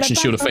bonus action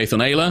Shield of Faith on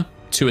Ayla,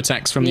 2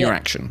 attacks from your Yeah.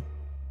 action.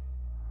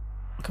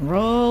 Rock and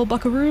roll,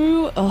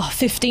 buckaroo. Oh,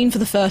 15 for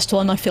the first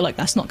one. I feel like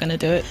that's not going to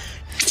do it.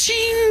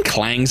 Ching!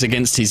 Clangs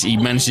against he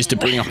manages to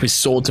bring up his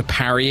sword to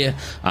parry it,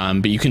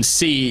 but you can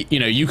see,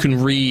 you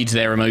can read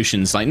their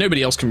emotions. Like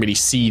nobody else can really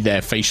see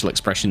their facial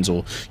expressions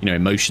or,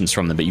 emotions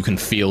from them, but you can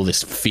feel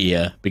this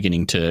fear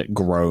beginning to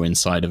grow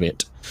inside of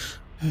it.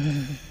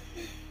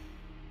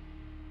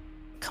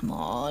 Come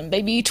on,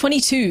 baby.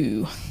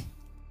 22.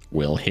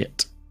 Will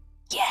hit.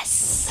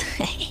 Yes.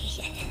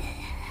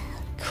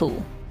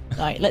 Cool.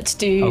 All right, let's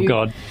do... Oh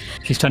god,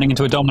 she's turning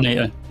into a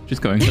Dominator. She's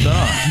going to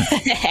die.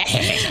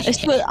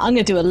 I'm going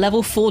to do a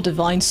level 4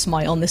 Divine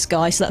Smite on this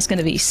guy, so that's going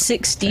to be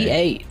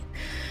 68.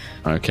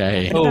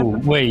 Okay. Oh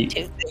wait,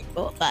 2, 3,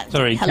 4, 5.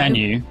 sorry, Hello? can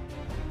you?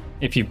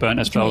 If you burnt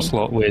a spell mean?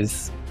 slot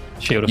with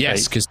Shield of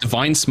Yes, Fate. because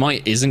Divine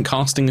Smite isn't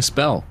casting a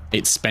spell.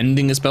 It's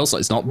spending a spell slot.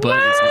 It's not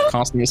burnt. It's not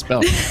casting a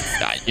spell.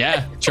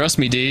 Yeah, trust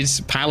me,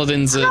 dudes.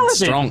 Paladins are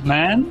strong.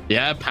 Man.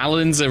 Yeah,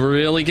 paladins are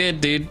really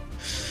good, dude.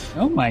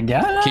 Oh my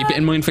god. Keep it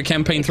in mind for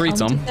campaign 3,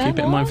 Tom. Keep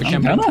it in mind for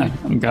campaign 3.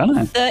 I'm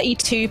gonna.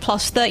 32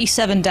 plus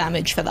 37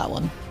 damage for that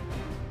one.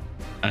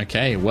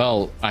 Okay,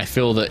 well, I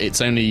feel that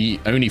it's only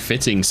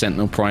fitting,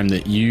 Sentinel Prime,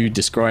 that you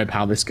describe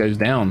how this goes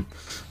down.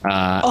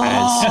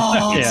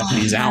 As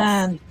he's out.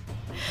 Man.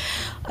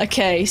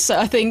 Okay, so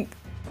I think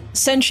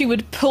Sentry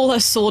would pull her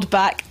sword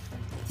back,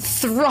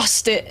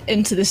 thrust it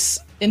into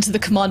the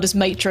commander's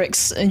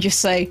matrix, and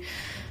just say,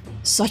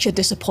 "Such a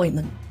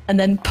disappointment," and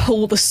then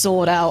pull the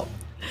sword out.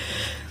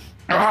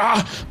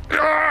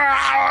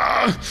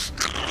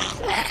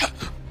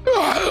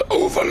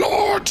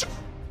 Overlord,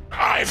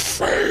 I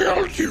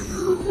failed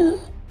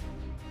you.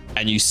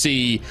 and you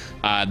see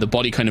the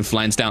body kind of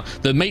lands down.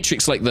 The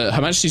matrix, like the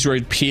Her Majesty's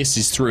Road,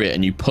 pierces through it,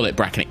 and you pull it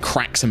back, and it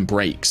cracks and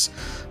breaks.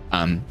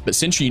 But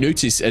Sentry, you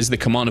notice as the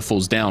commander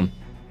falls down,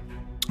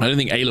 I don't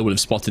think Ayla would have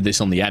spotted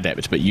this on the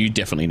Adept, but you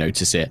definitely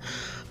notice it.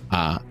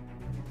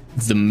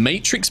 The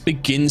matrix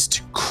begins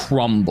to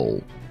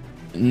crumble.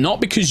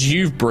 Not because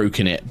you've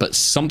broken it, but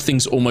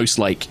something's almost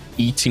like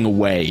eating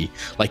away,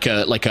 like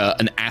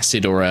an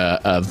acid or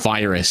a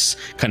virus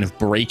kind of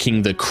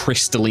breaking the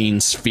crystalline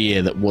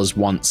sphere that was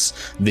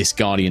once this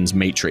Guardian's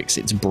matrix.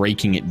 It's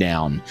breaking it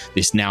down.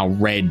 This now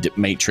red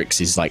matrix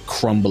is like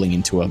crumbling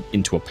into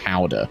a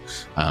powder.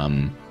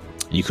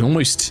 You can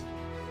almost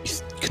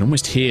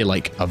hear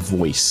like a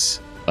voice,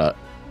 but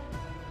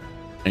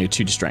you're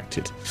too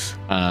distracted.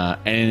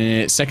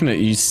 And second,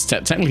 you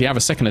technically have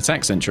a second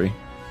attack, Sentry.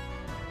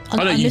 Oh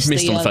no, you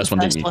missed on the first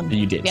one, didn't you?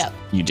 You did. Yeah.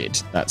 You did.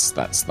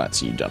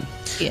 That's you done.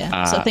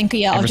 Yeah. So I think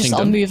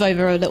I'll move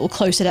over a little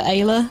closer to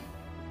Ayla,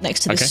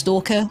 next to the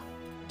Stalker.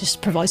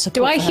 Just provide support.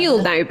 Do I heal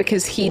now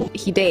because he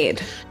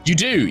did? You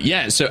do,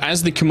 yeah. So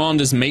as the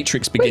commander's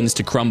matrix begins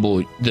to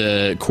crumble,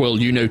 the Quill,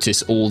 you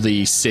notice all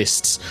the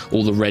cysts,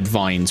 all the red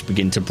vines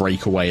begin to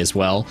break away as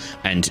well,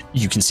 and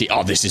you can see,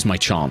 oh, this is my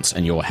chance,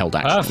 and your held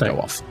action will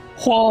go off.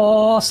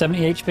 Whoa,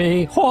 70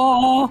 HP.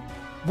 Whoa.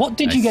 What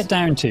did you get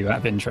down to, out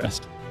of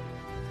interest?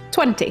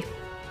 20.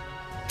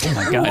 Oh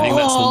my god! I think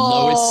that's the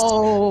lowest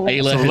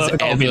Ayla has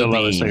ever be the been.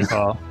 lowest so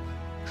far.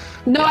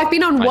 No, I've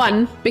been on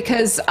 1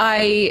 because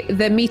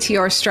the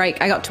meteor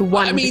strike, I got to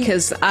 1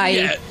 because I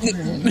had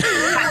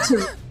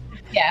to.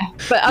 Yeah,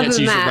 but other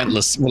than that,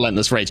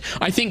 relentless rage.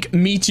 I think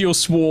meteor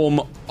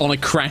swarm on a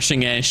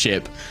crashing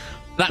airship.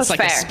 That's like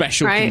fair, a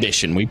special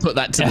condition. We put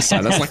that to the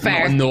side. That's like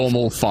not a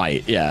normal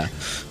fight. Yeah.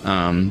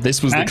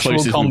 This was actual the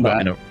closest combat.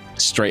 we've got in a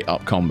straight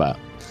up combat.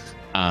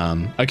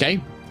 Okay.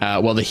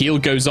 Well, the heal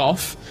goes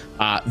off.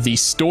 The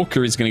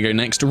Stalker is going to go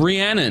next.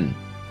 Rhiannon,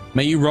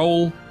 may you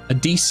roll a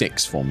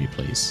d6 for me,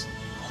 please?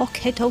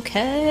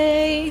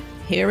 Okay.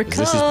 Here it comes.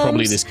 This is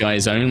probably this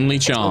guy's only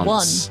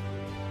chance.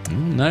 Oh,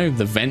 no,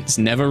 the vents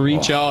never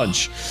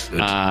recharge.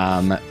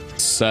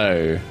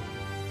 So,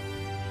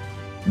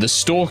 the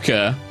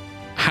Stalker,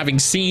 having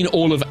seen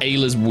all of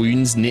Ayla's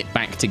wounds knit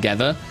back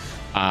together,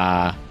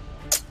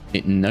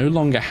 it no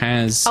longer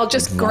has... I'll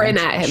just grin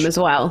at him as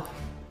well.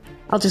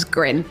 I'll just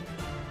grin.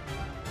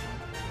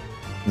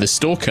 The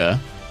Stalker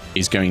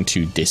is going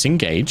to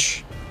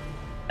disengage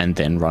and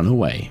then run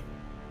away.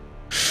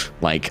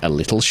 Like a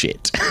little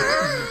shit.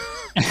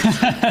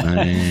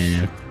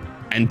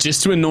 And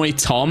just to annoy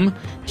Tom,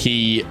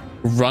 he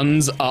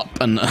runs up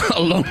and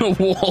along a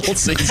wall.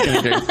 So he's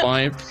going to go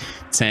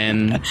 5,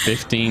 10,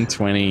 15,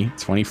 20,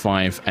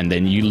 25, and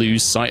then you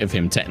lose sight of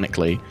him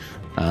technically.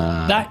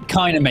 That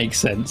kind of makes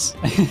sense.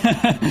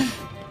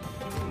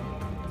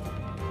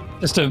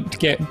 Just to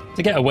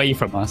get away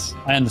from us.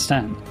 I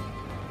understand.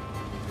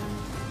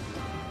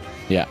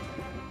 Yeah.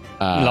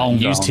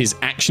 Used his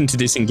action to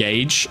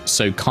disengage,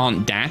 so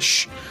can't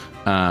dash.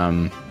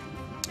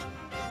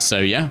 So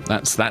yeah,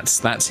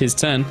 that's his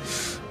turn.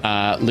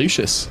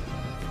 Lucius.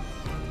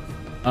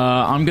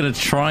 I'm gonna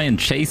try and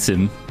chase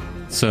him.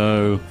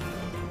 So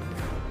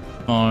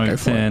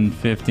 5, 10,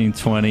 15,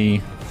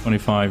 20,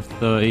 25,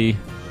 30.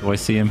 Do I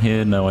see him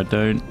here? No, I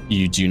don't.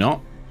 You do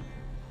not.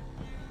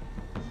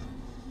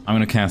 I'm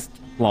gonna cast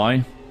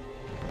Fly.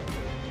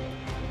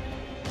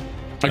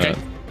 Okay.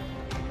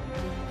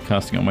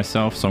 Casting on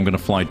myself, so I'm going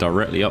to fly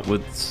directly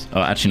upwards.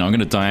 Actually, no, I'm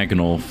going to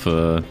diagonal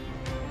for...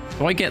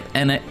 Do I get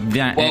that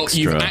well, extra?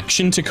 You've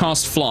action to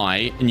cast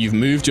Fly, and you've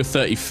moved your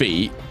 30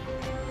 feet.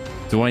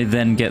 Do I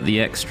then get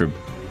the extra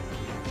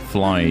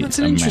fly That's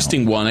an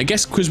interesting one. I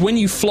guess because when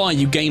you fly,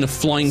 you gain a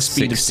flying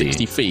speed of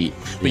 60 feet,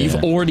 but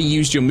you've already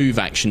used your move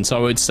action, so I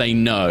would say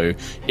no.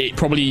 It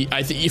probably...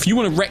 if you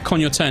want to retcon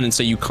your turn and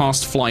say you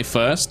cast Fly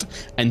first,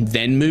 and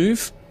then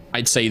move...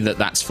 I'd say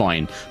that's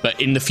fine.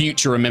 But in the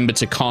future, remember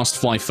to cast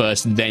Fly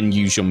first, then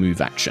use your move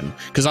action.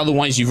 Because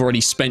otherwise, you've already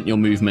spent your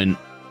movement,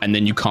 and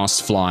then you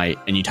cast Fly,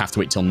 and you'd have to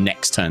wait till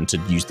next turn to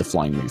use the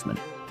flying movement.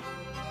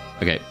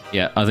 Okay,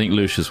 yeah, I think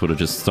Lucius would have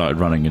just started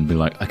running and be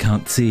like, I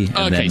can't see.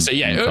 And okay, so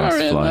yeah,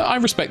 I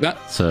respect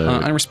that. So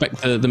I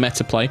respect the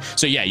meta play.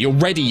 So yeah, you're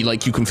ready,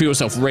 like you can feel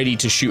yourself ready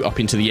to shoot up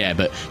into the air,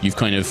 but you've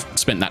kind of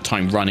spent that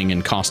time running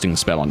and casting the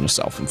spell on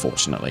yourself,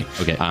 unfortunately.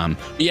 Okay.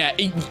 Yeah,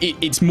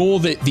 it's more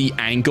that the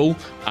angle,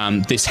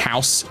 this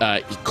house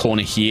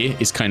corner here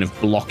is kind of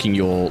blocking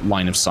your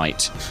line of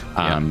sight.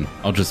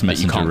 I'll just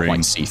message you can't ring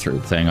quite see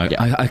through. saying,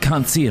 I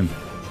can't see him.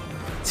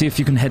 See if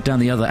you can head down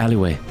the other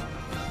alleyway.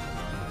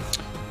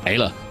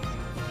 Ayla.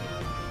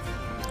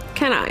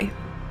 Can I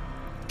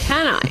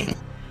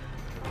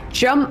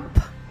jump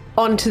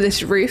onto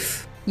this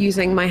roof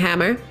using my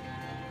hammer?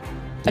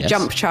 A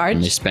jump charge.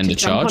 And you spend a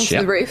jump charge onto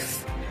the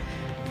roof.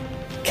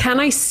 Can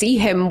I see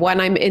him when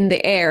I'm in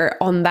the air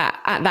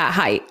at that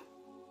height?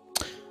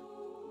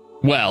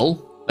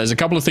 Well, there's a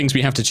couple of things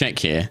we have to check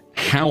here.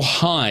 How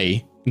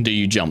high do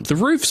you jump? The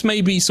roof's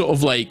maybe sort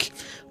of like,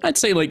 I'd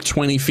say like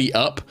 20 feet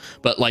up,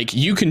 but like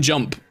you can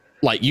jump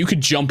like you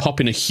could jump up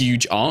in a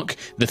huge arc.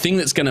 The thing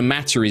that's going to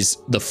matter is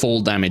the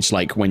fall damage,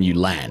 like when you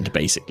land,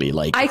 basically.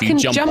 Like I can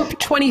jump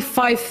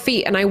 25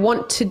 feet, and I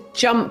want to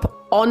jump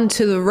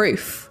onto the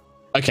roof.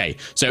 Okay,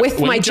 so with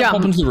when my you jump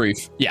jump up onto the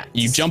roof,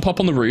 you jump up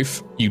on the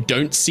roof. You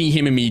don't see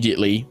him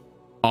immediately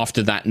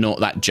after that. Not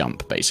that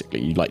jump,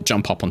 basically. You like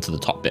jump up onto the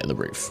top bit of the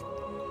roof.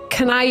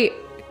 Can I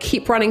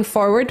keep running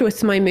forward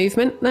with my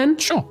movement then?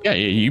 Sure. Yeah.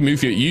 You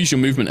use your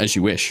movement as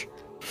you wish.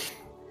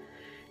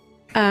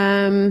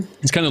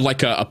 It's kind of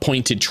like a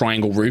pointed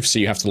triangle roof, so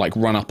you have to like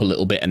run up a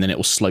little bit, and then it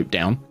will slope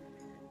down.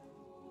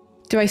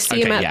 Do I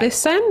see him at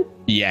this end?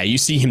 Yeah, you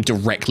see him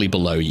directly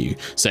below you.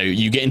 So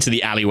you get into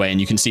the alleyway and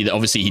you can see that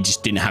obviously he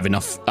just didn't have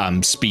enough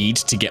speed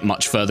to get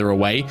much further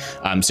away.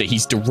 So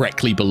he's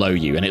directly below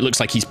you, and it looks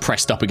like he's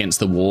pressed up against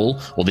the wall,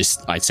 or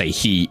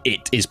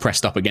it is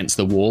pressed up against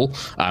the wall,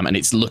 and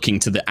it's looking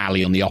to the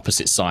alley on the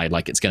opposite side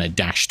like it's going to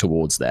dash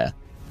towards there.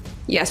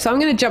 Yeah, so I'm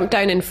going to jump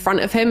down in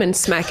front of him and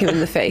smack him in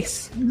the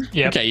face.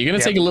 Yep. Okay, you're going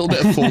to take a little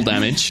bit of fall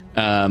damage. Do you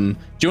want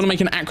to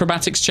make an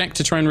acrobatics check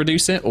to try and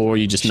reduce it, or are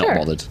you just not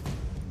bothered?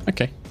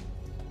 Okay.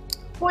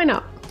 Why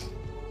not?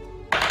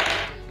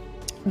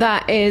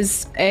 That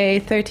is a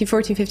 30,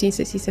 40, 15,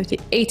 16, 17,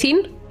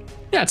 18.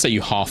 Yeah, I'd say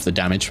you half the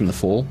damage from the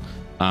fall.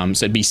 So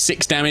it'd be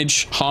 6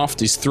 damage,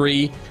 halved is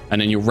 3,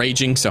 and then you're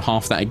raging, so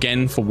half that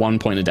again for 1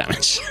 point of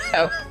damage.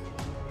 Oh.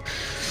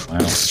 Wow.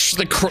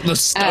 The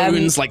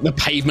stones, like the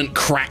pavement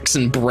cracks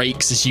and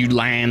breaks as you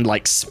land,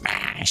 like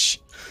smash.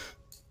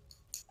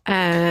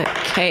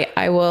 Okay,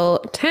 I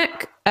will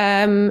attack.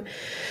 15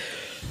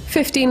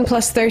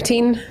 plus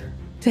 13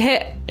 to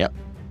hit. Yep.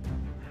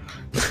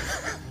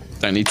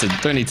 Don't need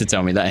to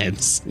tell me that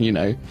hits, you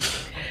know.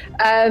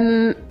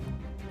 11.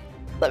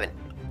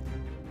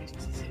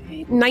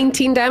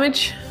 19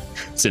 damage.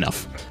 It's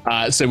enough.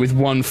 So with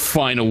one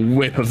final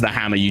whip of the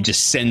hammer, you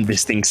just send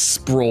this thing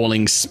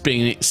sprawling,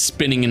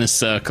 spinning in a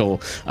circle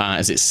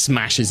as it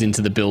smashes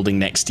into the building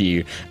next to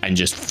you and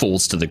just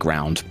falls to the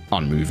ground,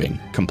 unmoving,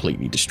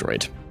 completely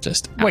destroyed.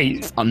 Just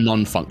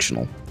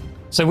non-functional.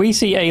 So we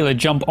see Ayla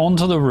jump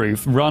onto the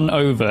roof, run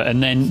over,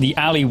 and then the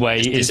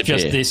alleyway is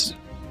just this.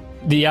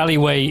 The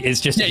alleyway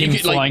is just him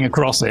flying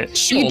across it.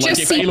 Sure, you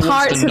just see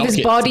parts of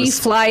his body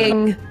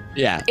flying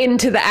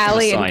into the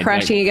alley and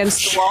crashing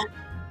against the wall.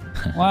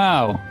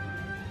 Wow.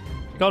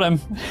 Got him.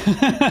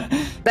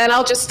 Then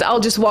I'll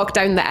just walk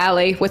down the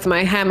alley with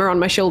my hammer on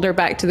my shoulder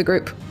back to the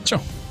group.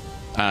 Sure.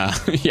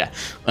 Yeah.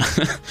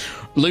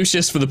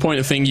 Lucius, for the point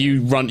of thing,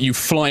 you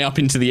fly up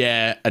into the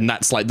air, and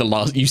that's like the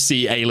last. You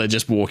see Ayla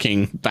just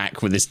walking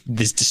back with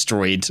this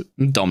destroyed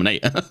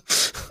Dominator.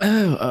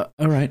 Oh,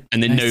 all right.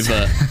 And then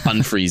Nova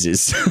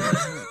unfreezes.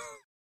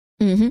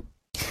 Mm-hmm.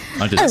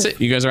 That's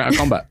it. You guys are out of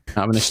combat,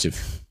 out of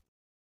initiative.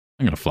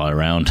 I'm gonna fly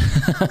around.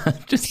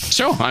 Just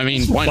sure. I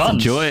mean, why not?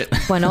 Enjoy it.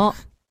 Why not?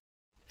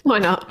 Why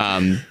not?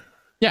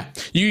 Yeah.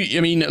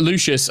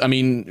 Lucius,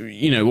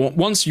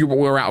 once you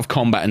were out of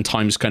combat and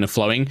time's kind of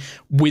flowing,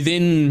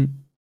 within,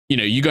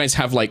 you guys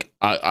have like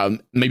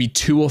maybe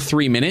 2 or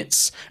 3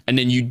 minutes, and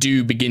then you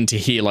do begin to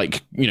hear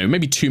like,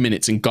 maybe 2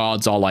 minutes, and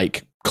guards are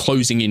like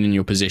closing in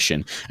your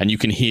position, and you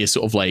can hear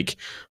sort of like,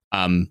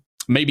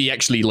 maybe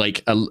actually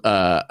like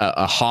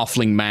a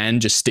halfling man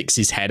just sticks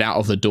his head out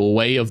of the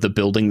doorway of the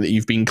building that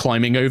you've been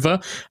climbing over,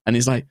 and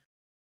he's like,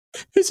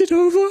 "Is it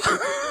over?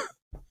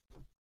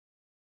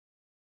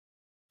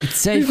 It's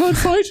safe. We've had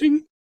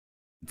fighting.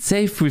 It's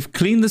safe. We've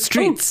cleaned the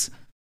streets."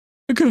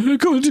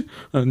 Good.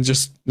 And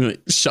just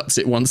shuts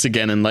it once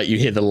again, and like you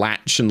hear the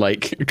latch and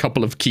like a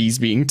couple of keys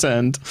being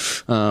turned.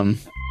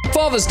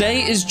 Father's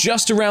Day is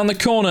just around the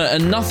corner,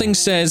 and nothing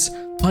says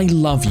 "I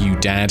love you,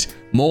 Dad"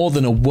 more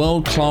than a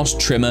world-class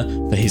trimmer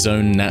for his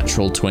own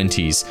natural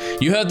 20s.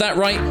 You heard that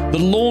right. The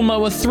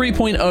Lawnmower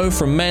 3.0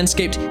 from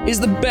Manscaped is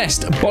the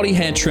best body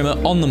hair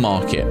trimmer on the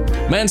market.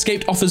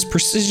 Manscaped offers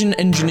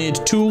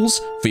precision-engineered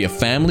tools for your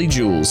family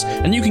jewels,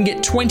 and you can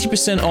get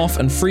 20% off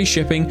and free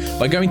shipping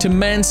by going to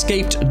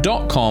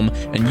manscaped.com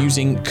and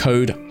using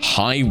code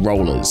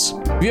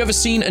HIGHROLLERS. Have you ever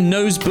seen a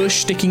nose bush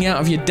sticking out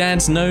of your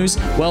dad's nose?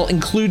 Well,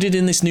 included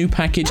in this new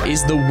package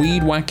is the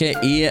Weed Whacker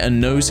ear and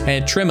nose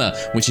hair trimmer,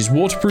 which is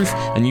waterproof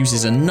and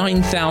uses a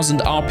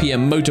 9,000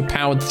 RPM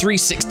motor-powered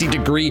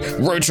 360-degree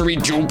rotary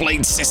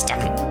dual-blade system.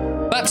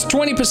 That's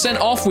 20%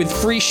 off with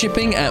free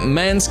shipping at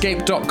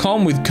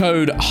manscaped.com with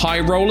code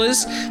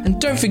HIGHROLLERS. And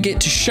don't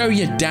forget to show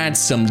your dad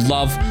some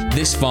love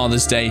this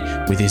Father's Day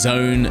with his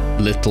own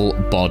little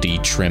body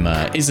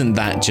trimmer. Isn't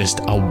that just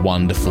a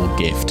wonderful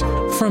gift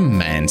from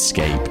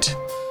Manscaped?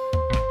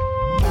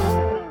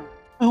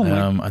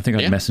 I think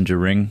I'd messenger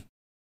ring.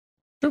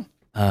 Sure.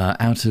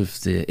 Out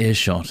of the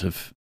earshot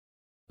of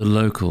the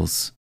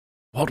locals.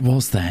 What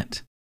was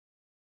that?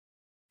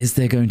 Is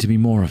there going to be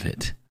more of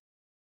it?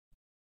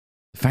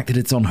 The fact that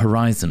it's on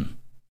horizon,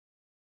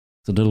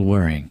 it's a little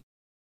worrying.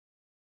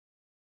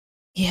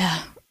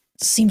 Yeah,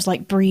 seems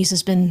like Breeze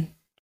has been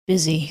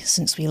busy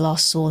since we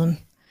last saw them.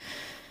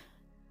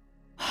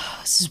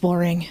 This is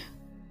worrying.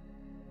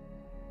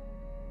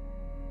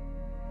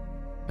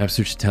 Perhaps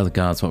we should tell the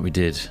guards what we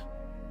did.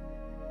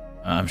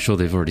 I'm sure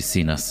they've already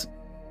seen us.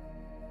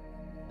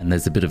 and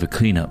there's a bit of a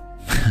cleanup.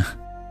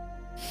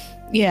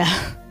 Yeah.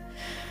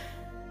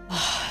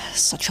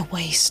 Such a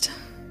waste.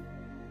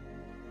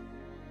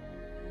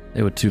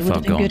 They were too They far would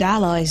have been gone. good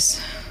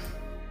allies.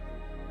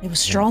 They were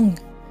strong.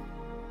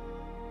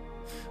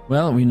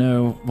 Well, we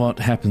know what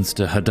happens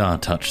to Hadar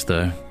Touch,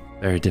 though.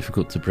 Very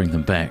difficult to bring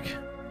them back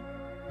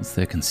once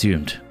they're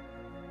consumed.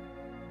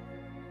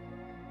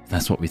 If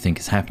that's what we think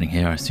is happening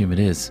here, I assume it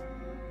is.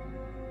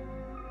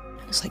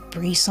 It's like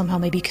Bree somehow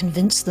maybe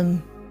convinced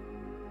them,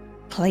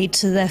 played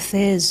to their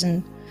fears,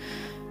 and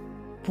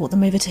brought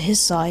them over to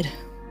his side.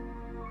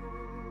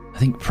 I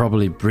think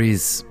probably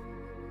Breeze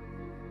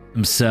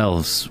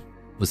themselves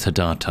was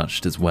Hadar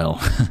touched as well.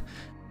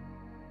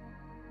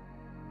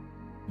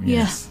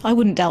 Yes. Yeah, I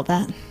wouldn't doubt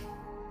that.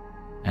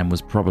 And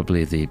was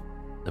probably the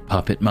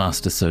puppet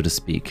master, so to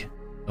speak,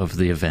 of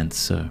the event,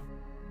 so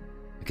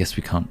I guess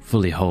we can't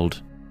fully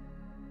hold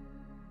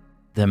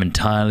them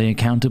entirely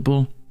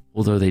accountable,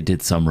 although they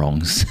did some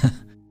wrongs.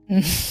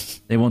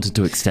 They wanted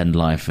to extend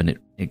life and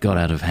it got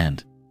out of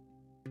hand.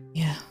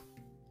 Yeah.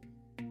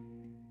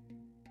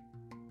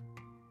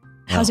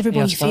 How's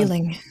everybody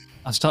feeling?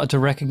 I've started to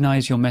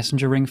recognize your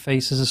messenger ring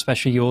faces,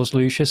 especially yours,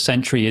 Lucius.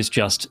 Sentry is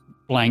just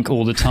blank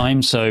all the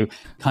time, so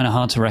kind of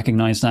hard to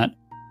recognize that.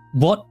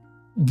 What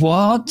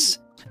is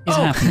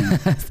happening?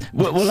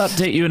 We'll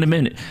update you in a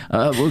minute.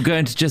 We're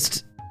going to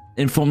just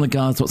inform the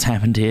guards what's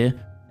happened here,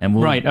 and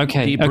we'll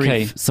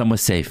debrief somewhere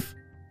safe.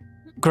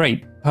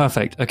 Great,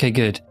 perfect. Okay,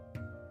 good.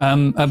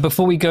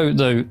 Before we go,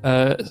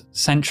 though,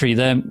 Sentry,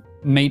 they're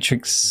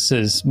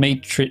matrices,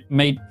 matrixins.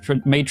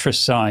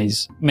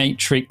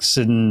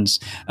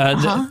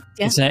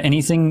 Is there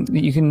anything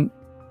that you can...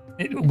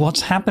 What's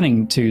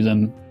happening to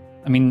them?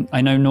 I mean, I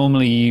know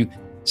normally you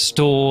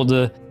store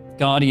the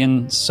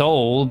guardian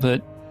soul,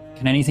 but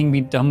can anything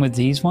be done with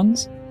these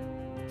ones?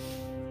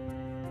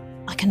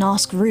 I can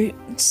ask Root,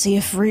 see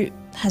if Root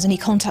has any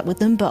contact with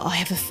them, but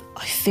I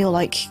feel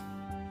like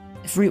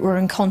if Root were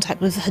in contact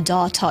with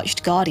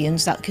Hadar-touched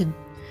guardians, that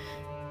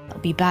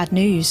would be bad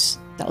news.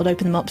 That would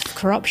open them up to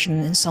corruption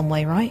in some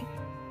way, right?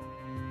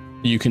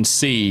 You can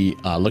see,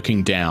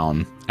 looking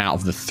down, out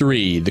of the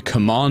three, the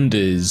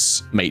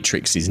commander's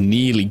matrix is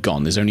nearly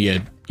gone. There's only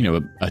a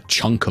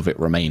chunk of it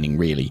remaining,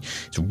 really.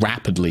 It's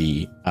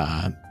rapidly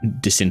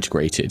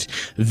disintegrated.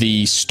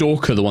 The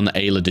stalker, the one that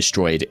Ayla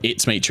destroyed,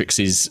 its matrix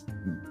is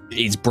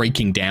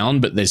breaking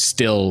down, but there's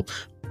still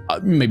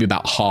maybe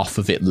about half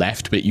of it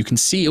left. But you can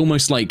see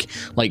almost like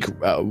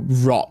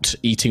rot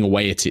eating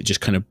away at it,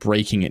 just kind of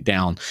breaking it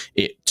down.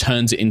 It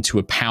turns it into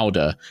a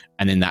powder,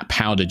 and then that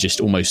powder just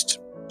almost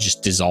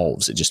just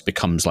dissolves. It just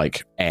becomes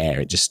like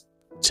air. It just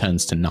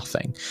turns to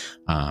nothing.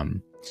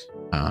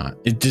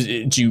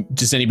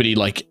 Does anybody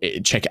like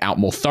check it out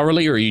more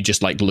thoroughly, or are you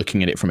just like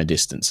looking at it from a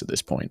distance at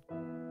this point?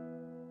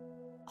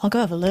 I'll go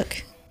have a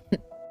look.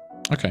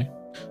 Okay.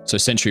 So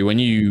Sentry, when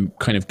you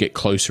kind of get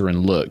closer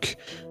and look,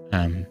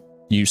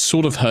 you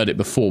sort of heard it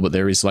before, but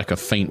there is like a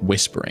faint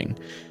whispering.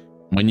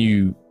 When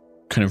you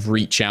kind of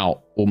reach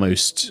out,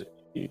 almost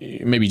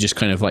maybe just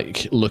kind of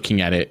like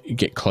looking at it,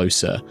 get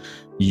closer,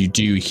 you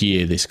do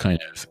hear this kind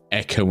of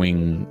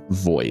echoing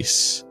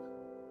voice.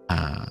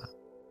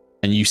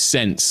 And you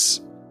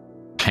sense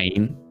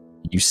pain,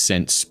 you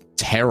sense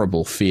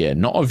terrible fear,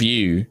 not of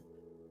you,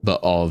 but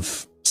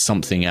of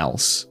something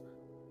else.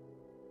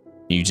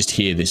 You just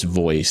hear this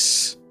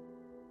voice.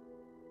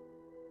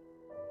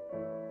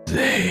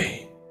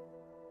 They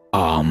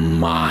are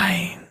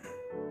mine.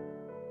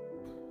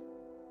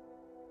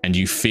 And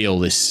you feel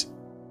this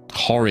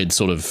horrid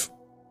sort of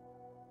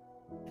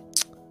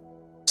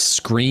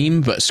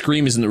scream, but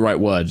scream isn't the right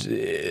word.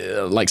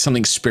 Like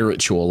something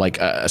spiritual, like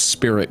a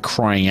spirit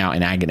crying out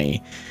in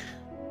agony.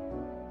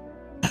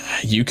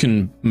 You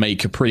can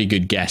make a pretty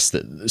good guess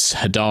that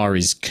Hadar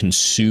is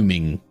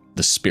consuming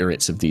the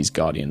spirits of these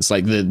guardians.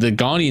 Like the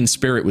guardian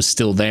spirit was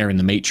still there in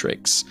the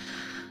Matrix.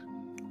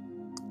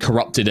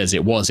 Corrupted as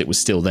it was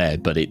still there,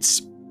 but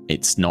it's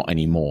not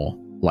anymore.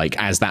 Like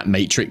as that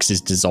Matrix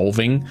is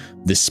dissolving,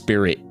 the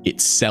spirit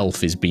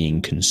itself is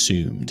being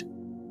consumed.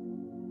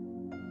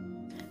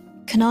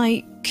 Can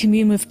I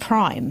commune with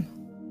Prime?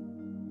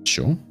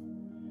 Sure.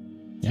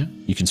 Yeah,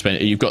 you can spend.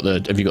 Have you got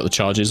the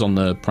charges on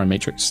the Prime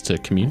Matrix to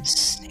commune?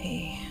 Let's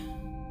see.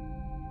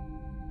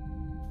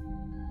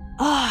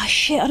 Ah,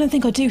 shit! I don't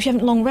think I do. We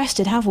haven't long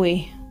rested, have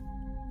we?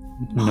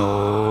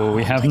 No,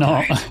 we have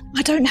not.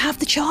 I don't have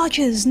the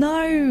charges.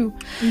 No.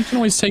 You can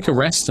always take a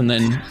rest and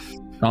then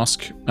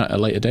ask at a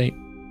later date.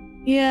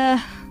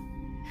 Yeah.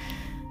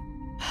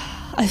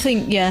 I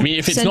think, yeah. I mean,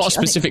 if it's not a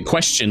specific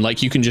question,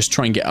 like you can just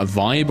try and get a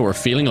vibe or a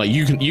feeling. Like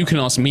you can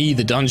ask me,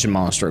 the dungeon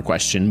master, a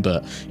question,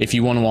 but if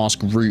you want to ask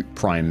Root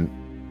Prime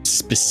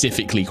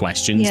specifically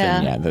questions,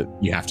 then yeah, that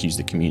you have to use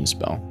the commune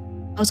spell.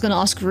 I was going to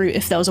ask Root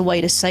if there was a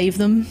way to save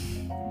them,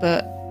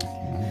 but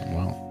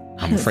well,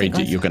 I'm afraid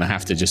that you're going to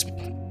have to just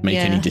make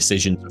any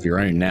decisions of your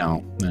own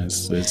now.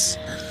 There's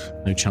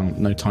no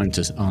time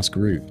to ask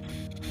Root.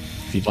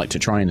 If you'd like to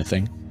try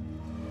anything.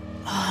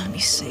 Let me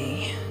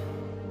see.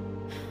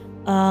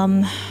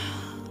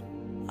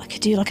 I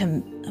could do like a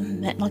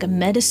like a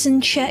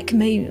medicine check,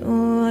 maybe.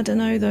 Oh, I don't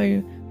know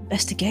though.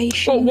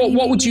 Investigation. Well,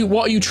 what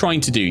are you trying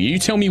to do? You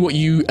tell me what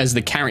you, as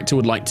the character,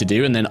 would like to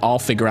do, and then I'll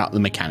figure out the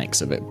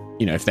mechanics of it.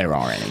 If there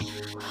are any.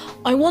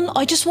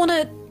 I just want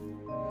to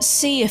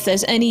see if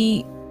there's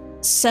any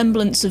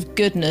semblance of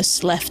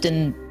goodness left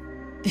in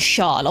the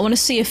shard. I want to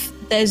see if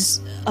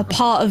there's a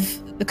part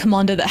of the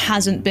commander that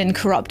hasn't been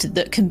corrupted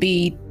that can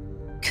be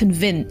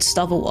convinced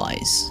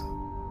otherwise.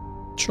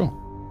 Sure.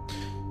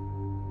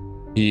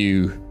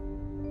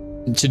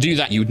 To do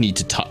that, you would need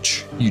to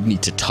touch. You'd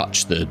need to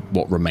touch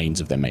what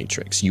remains of their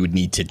matrix. You would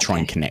need to try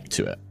and connect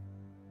to it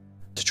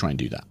to try and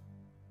do that.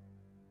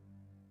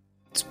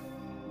 It's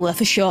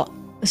worth a shot.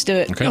 Let's do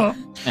it. Okay.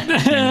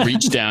 You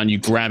reach down, you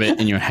grab it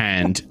in your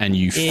hand, and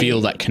you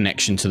feel that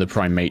connection to the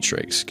prime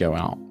matrix go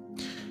out.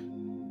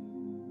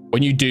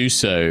 When you do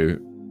so,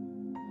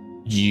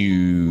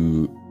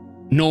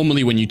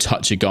 normally when you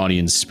touch a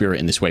guardian's spirit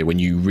in this way, when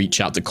you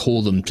reach out to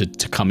call them to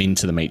come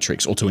into the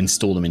matrix or to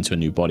install them into a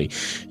new body,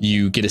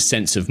 you get a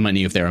sense of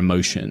many of their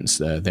emotions,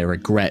 their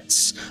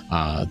regrets,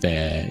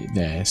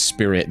 their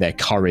spirit, their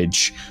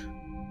courage.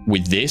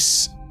 With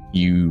this,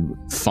 you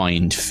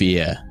find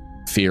fear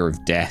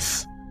of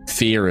death,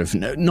 fear of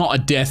not a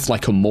death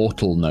like a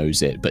mortal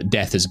knows it, but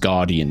death as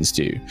guardians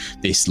do.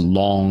 This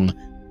long,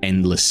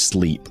 endless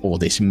sleep or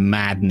this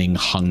maddening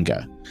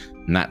hunger.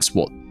 And that's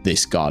what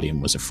this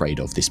guardian was afraid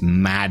of, this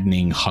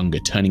maddening hunger,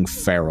 turning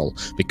feral,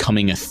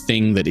 becoming a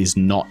thing that is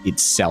not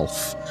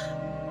itself,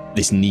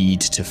 this need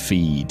to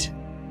feed.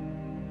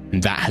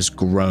 And that has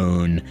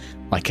grown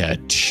like a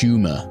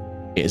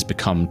tumor. It has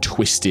become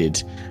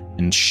twisted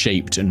and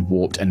shaped and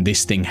warped, and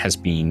this thing has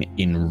been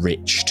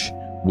enriched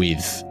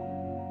with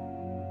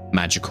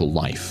magical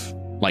life,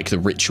 like the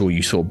ritual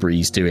you saw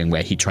Breeze doing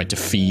where he tried to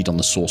feed on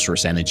the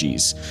sorceress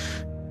energies.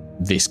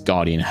 This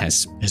guardian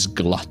has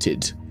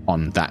glutted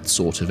on that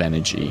sort of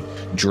energy,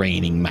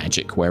 draining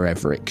magic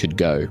wherever it could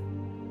go.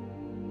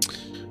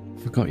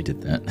 I forgot you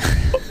did that.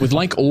 But with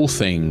like all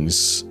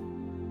things,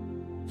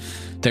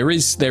 there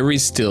is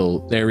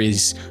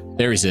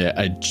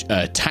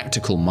a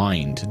tactical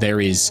mind.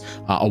 There is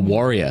a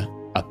warrior,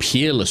 a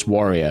peerless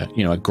warrior,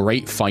 a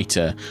great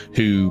fighter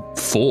who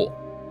fought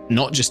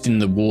not just in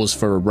the wars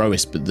for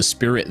Aerois, but the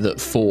spirit that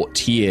fought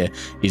here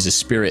is a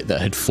spirit that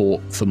had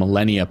fought for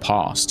millennia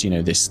past.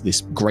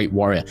 This great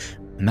warrior.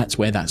 And that's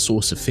where that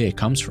source of fear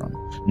comes from.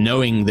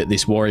 Knowing that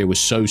this warrior was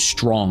so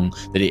strong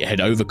that it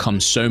had overcome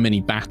so many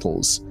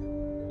battles,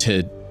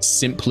 to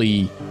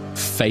simply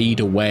fade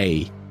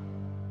away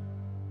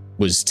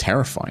was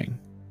terrifying.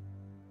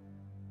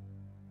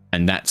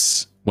 And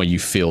that's where you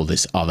feel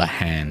this other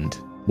hand,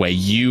 where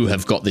you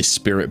have got this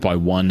spirit by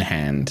one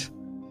hand.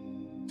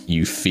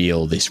 You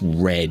feel this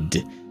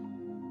red,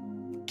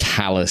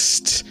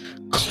 calloused,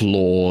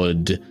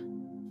 clawed,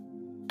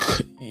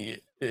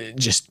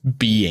 just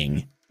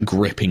being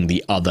gripping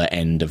the other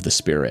end of the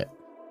spirit.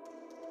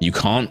 You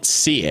can't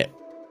see it,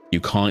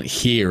 you can't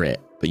hear it,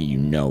 but you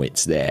know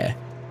it's there,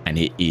 and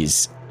it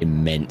is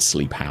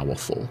immensely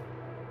powerful.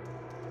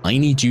 I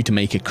need you to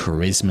make a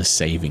charisma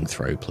saving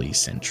throw, please,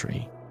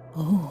 Sentry.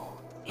 Oh.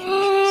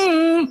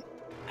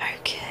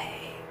 Okay.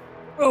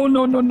 Oh,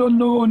 no.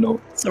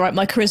 It's alright,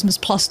 my charisma's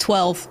plus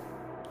 12.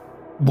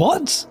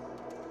 What?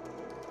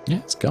 Yeah,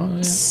 it's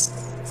gone.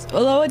 Yeah.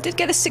 Although I did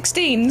get a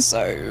 16,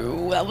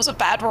 so that was a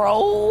bad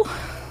roll.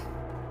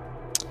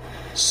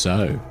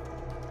 So,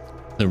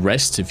 the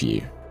rest of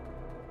you,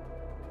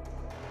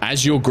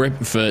 as your grip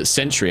for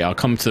Sentry, I'll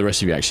come to the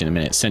rest of you actually in a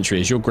minute. Sentry,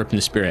 as you're gripping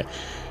the spirit,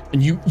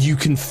 and you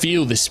can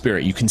feel the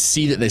spirit, you can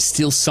see that there's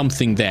still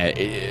something there.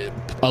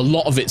 A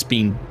lot of it's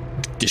been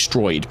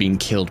destroyed, being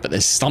killed, but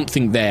there's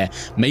something there.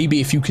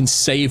 Maybe if you can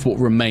save what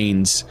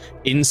remains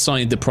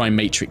inside the Prime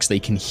Matrix, they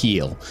can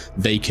heal,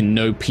 they can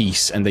know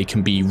peace, and they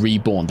can be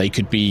reborn. They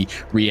could be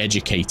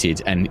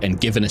re-educated and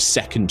given a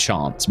second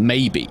chance,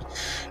 maybe.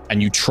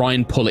 And you try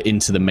and pull it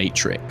into the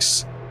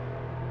Matrix,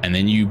 and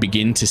then you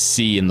begin to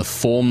see in the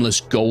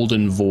formless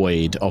golden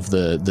void of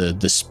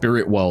the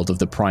spirit world of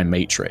the Prime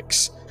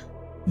Matrix,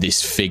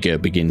 this figure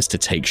begins to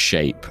take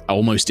shape,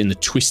 almost in the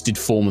twisted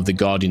form of the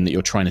guardian that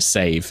you're trying to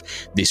save.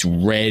 This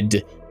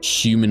red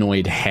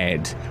humanoid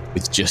head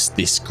with just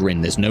this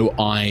grin. There's no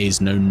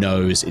eyes, no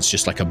nose. It's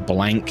just like a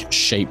blank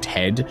shaped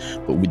head,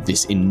 but with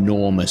this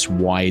enormous,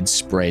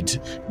 widespread,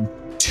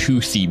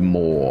 toothy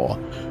maw.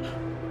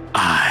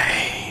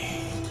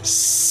 I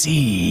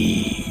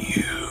see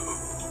you.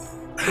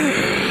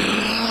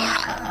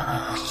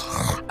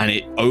 And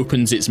it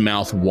opens its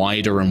mouth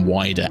wider and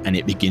wider, and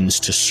it begins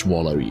to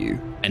swallow you.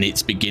 And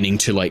it's beginning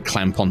to like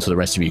clamp onto the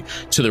rest of you.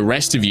 To the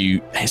rest of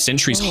you,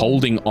 Sentry's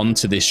holding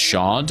onto this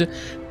shard,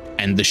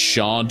 and the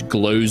shard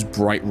glows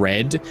bright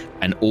red,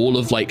 and all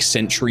of like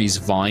Sentry's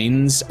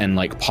vines and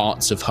like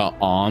parts of her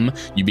arm,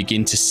 you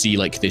begin to see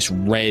like this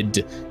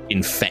red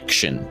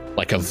infection,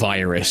 like a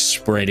virus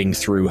spreading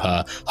through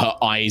her. Her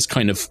eyes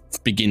kind of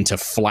begin to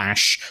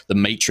flash, the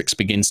Matrix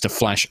begins to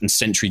flash, and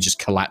Sentry just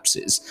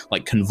collapses,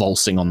 like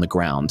convulsing on the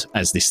ground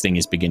as this thing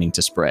is beginning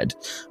to spread.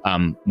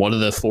 What do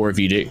the four of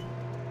you do?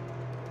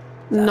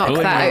 Knock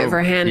that out of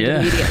her hand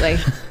immediately.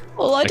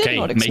 Well, I did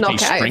not knock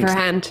it out of her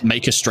hand.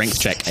 Make a strength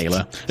check,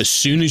 Ayla. As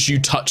soon as you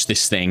touch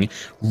this thing,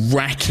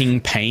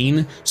 racking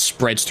pain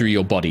spreads through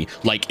your body.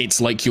 Like it's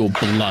like your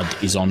blood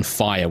is on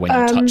fire when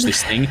you touch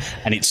this thing,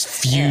 and it's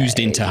fused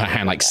into her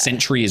hand. Like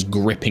Sentry is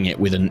gripping it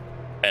with an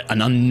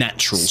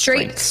unnatural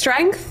strength.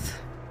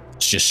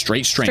 It's just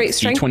straight strength.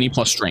 D20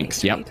 plus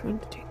strength. Yep.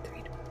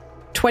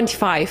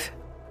 25.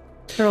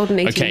 I rolled an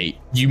 18. Okay,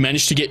 you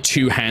managed to get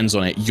 2 hands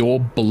on it. Your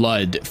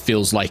blood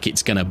feels like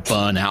it's going to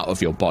burn out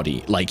of your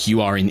body. Like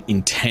you are in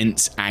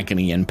intense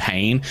agony and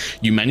pain.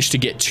 You managed to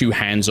get 2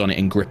 hands on it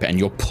and grip it, and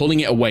you're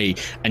pulling it away,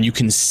 and you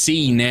can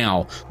see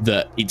now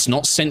that it's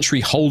not Sentry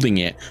holding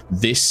it.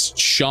 This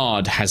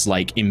shard has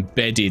like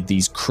embedded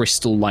these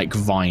crystal-like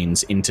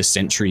vines into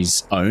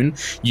Sentry's own.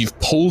 You've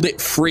pulled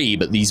it free,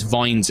 but these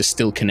vines are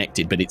still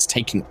connected, but it's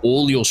taking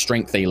all your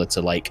strength, Ayla,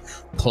 to like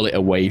pull it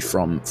away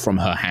from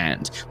her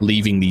hand,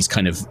 leaving these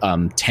kind of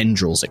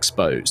tendrils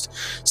exposed.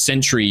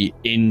 Sentry,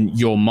 in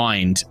your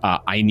mind,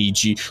 I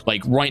need you,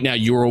 like right now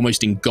you're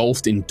almost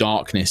engulfed in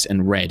darkness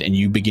and red, and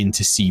you begin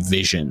to see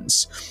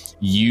visions.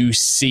 You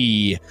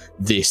see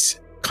this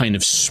kind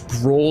of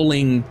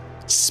sprawling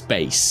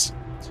space,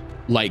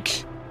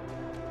 like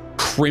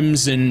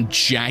crimson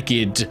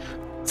jagged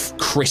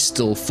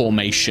crystal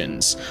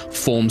formations,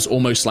 forms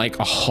almost like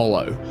a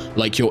hollow,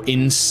 like you're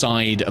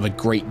inside of a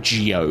great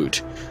geode.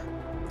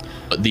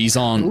 But these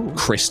aren't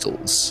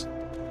crystals.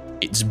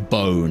 It's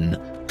bone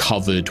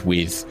covered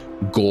with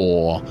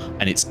gore,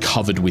 and it's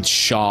covered with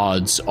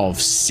shards of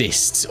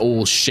cysts,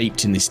 all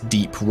shaped in this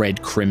deep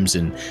red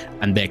crimson,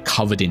 and they're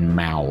covered in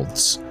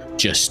mouths.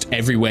 Just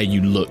everywhere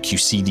you look, you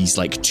see these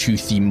like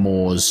toothy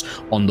maws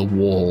on the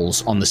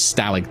walls, on the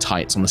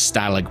stalactites, on the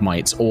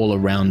stalagmites all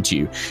around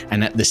you.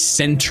 And at the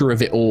center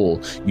of it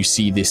all, you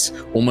see this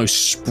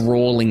almost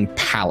sprawling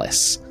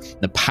palace.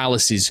 The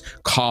palace is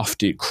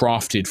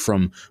crafted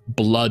from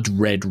blood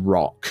red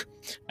rock,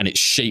 and it's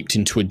shaped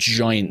into a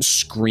giant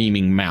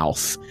screaming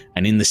mouth.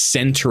 And in the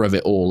center of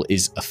it all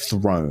is a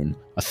throne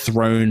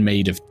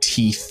made of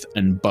teeth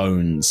and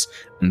bones.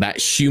 And that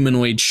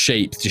humanoid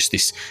shape, just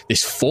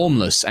this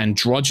formless,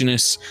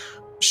 androgynous,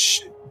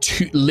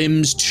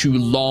 limbs too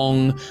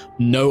long,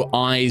 no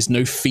eyes,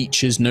 no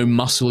features, no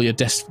muscular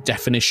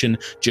definition,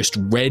 just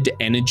red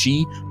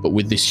energy, but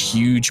with this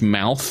huge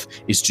mouth,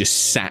 is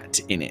just sat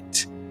in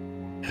it.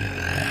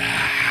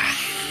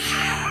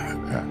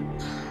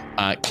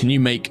 Can you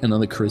make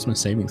another charisma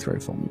saving throw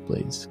for me,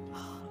 please?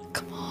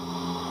 Come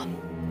on.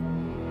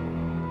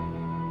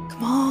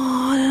 Come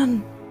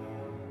on.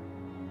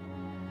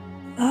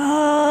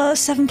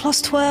 7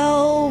 plus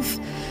 12.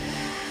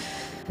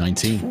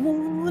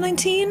 19.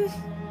 19?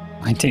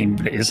 19,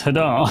 but it is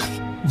Hadar.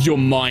 Your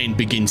mind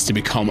begins to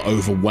become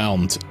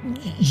overwhelmed.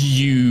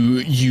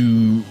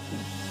 You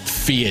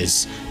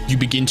fears. You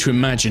begin to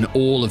imagine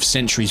all of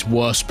Sentry's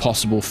worst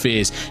possible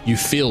fears. You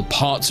feel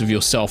parts of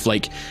yourself,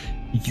 like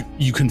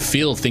you can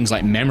feel things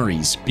like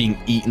memories being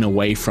eaten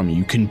away from you.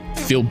 You can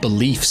feel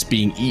beliefs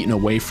being eaten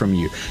away from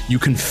you. You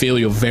can feel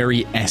your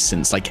very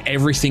essence, like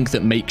everything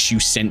that makes you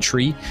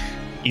Sentry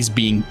is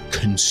being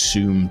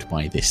consumed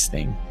by this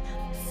thing.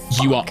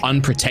 You are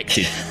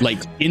unprotected.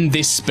 Like in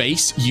this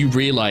space, you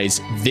realize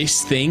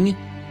this thing,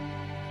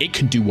 it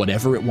can do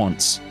whatever it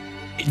wants.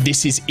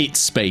 This is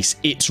its space,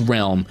 its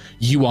realm.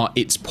 You are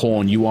its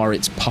pawn. You are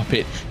its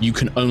puppet. You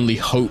can only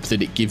hope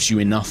that it gives you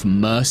enough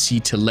mercy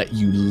to let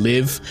you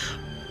live,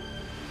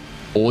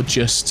 or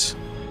just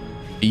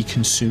be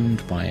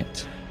consumed by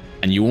it.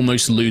 And you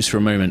almost lose for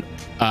a moment.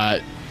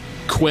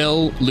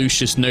 Quill,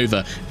 Lucius,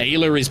 Nova,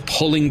 Ayla is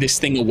pulling this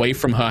thing away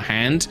from her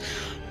hand,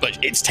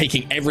 but it's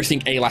taking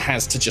everything Ayla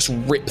has to just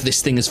rip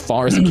this thing as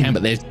far as it can.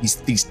 But there's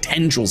these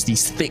tendrils,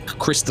 these thick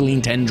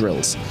crystalline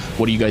tendrils.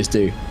 What do you guys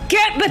do?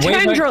 Get the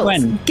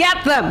tendrils!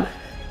 Get them!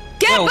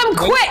 Get them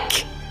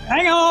quick!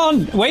 Hang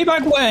on! Way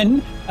back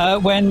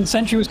when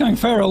Sentry was going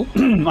feral,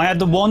 I had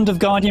the Wand of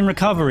Guardian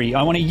Recovery.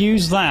 I want to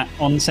use that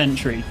on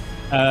Sentry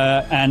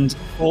and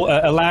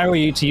allow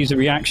you to use a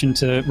reaction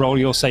to roll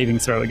your saving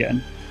throw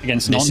again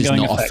against an ongoing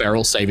effect. This is not a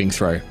feral saving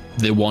throw.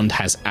 The wand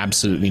has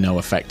absolutely no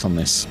effect on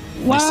this.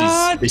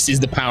 What? This is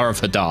the power of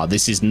Hadar.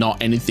 This is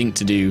not anything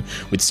to do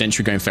with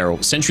Sentry going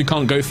feral. Sentry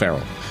can't go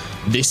feral.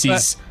 This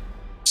is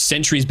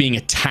Sentry is being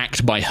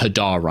attacked by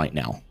Hadar right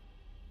now.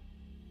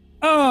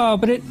 Oh,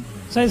 but it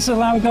says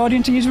allow a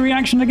Guardian to use a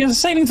reaction against a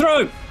saving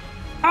throw.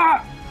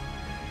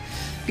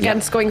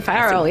 Against going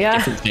feral,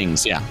 Different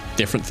things,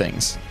 different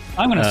things.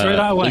 I'm going to throw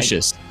that away.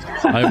 Lucius.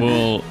 I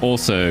will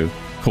also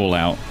call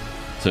out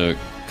to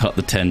cut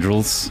the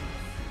tendrils.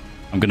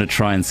 I'm going to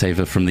try and save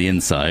her from the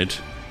inside.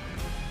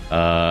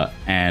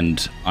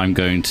 And I'm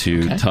going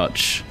to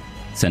touch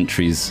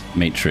Sentry's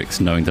matrix,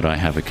 knowing that I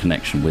have a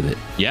connection with it.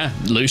 Yeah,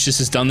 Lucius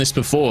has done this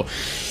before.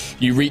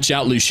 You reach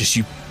out, Lucius,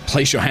 you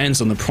place your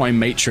hands on the prime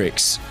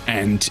matrix,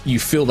 and you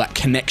feel that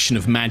connection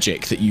of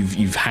magic that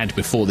you've had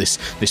before, this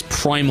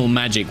primal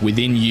magic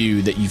within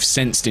you that you've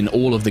sensed in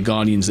all of the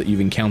guardians that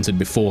you've encountered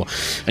before,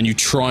 and you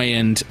try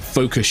and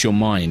focus your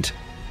mind.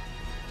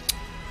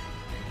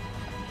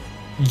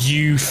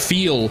 You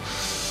feel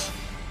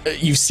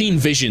you've seen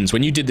visions.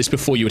 When you did this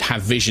before, you would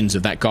have visions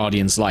of that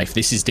Guardian's life.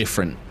 This is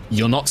different.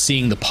 You're not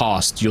seeing the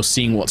past. You're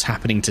seeing what's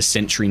happening to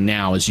Sentry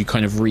now as you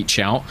kind of reach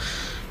out.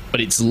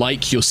 But it's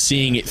like you're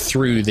seeing it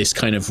through this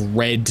kind of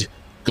red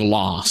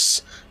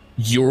glass.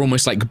 You're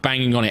almost like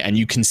banging on it, and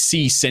you can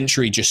see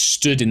Sentry just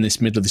stood in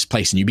this middle of this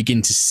place, and you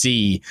begin to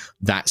see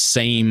that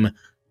same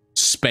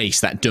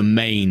space, that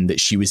domain that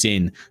she was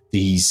in,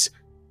 these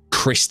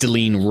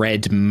crystalline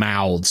red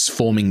mouths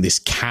forming this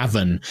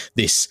cavern,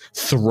 this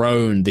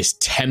throne, this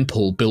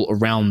temple built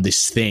around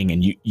this thing,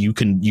 and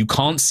you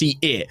can't see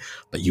it,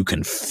 but you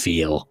can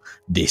feel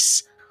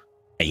this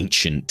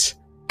ancient,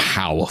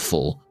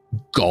 powerful,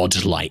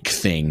 godlike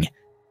thing,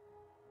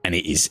 and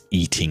it is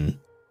eating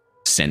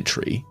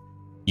Sentry.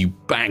 You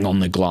bang on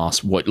the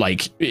glass. What's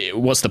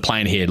the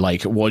plan here?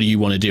 Like, what do you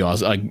want to do?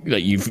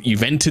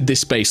 You've entered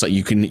this space, like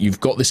you've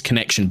got this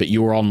connection, but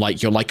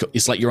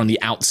it's like you're on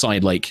the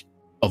outside, like,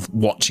 of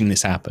watching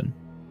this happen.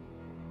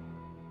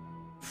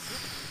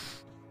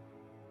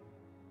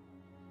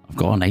 I've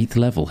got an 8th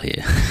level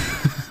here.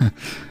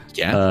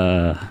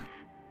 Yeah.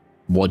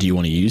 What do you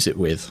want to use it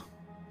with?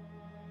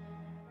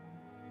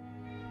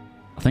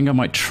 I think I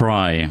might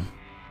try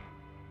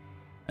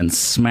and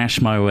smash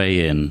my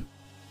way in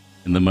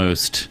the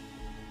most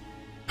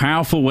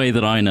powerful way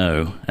that I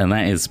know, and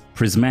that is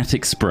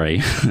prismatic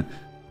spray.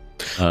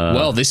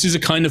 Well, this is a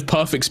kind of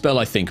perfect spell,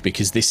 I think,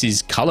 because this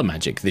is color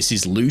magic. This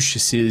is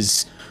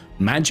Lucius's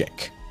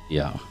magic.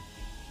 Yeah.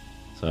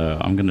 So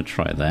I'm going to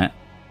try that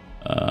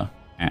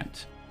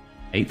at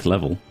 8th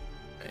level.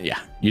 Yeah,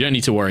 you don't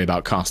need to worry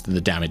about casting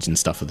the damage and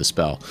stuff of the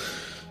spell.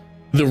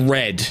 The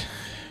red,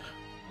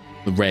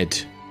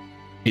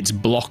 it's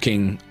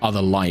blocking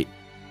other light.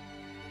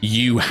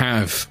 You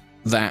have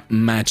that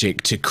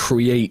magic to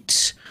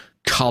create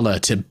color,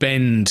 to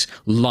bend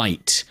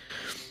light.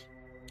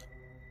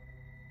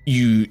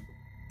 You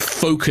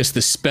focus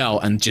the spell,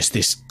 and just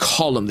this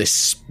column,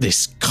 this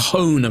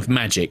cone of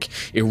magic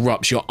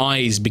erupts. Your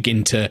eyes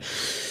begin to...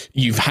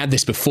 You've had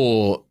this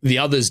before. The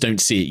others don't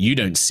see it. You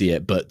don't see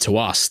it. But to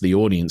us, the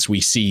audience,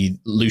 we see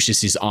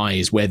Lucius's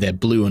eyes, where they're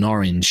blue and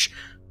orange,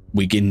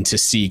 we begin to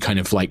see kind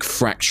of like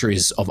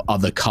fractures of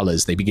other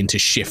colors. They begin to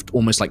shift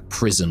almost like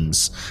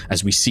prisms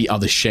as we see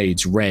other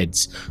shades,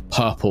 reds,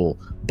 purple,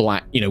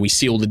 black. We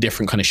see all the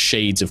different kind of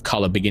shades of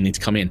color beginning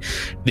to come in.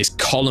 This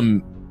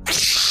column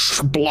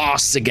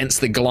blasts against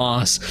the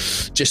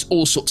glass, just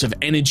all sorts of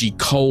energy,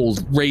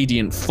 cold,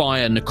 radiant,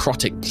 fire,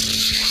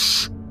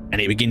 necrotic, and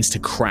it begins to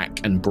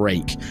crack and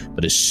break.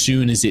 But as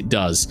soon as it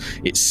does,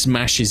 it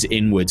smashes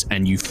inwards,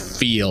 and you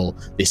feel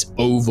this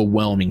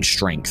overwhelming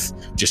strength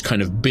just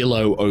kind of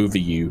billow over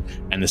you.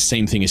 And the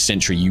same thing as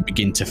Sentry, you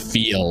begin to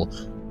feel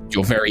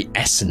your very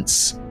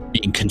essence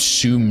being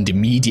consumed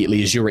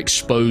immediately as you're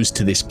exposed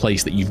to this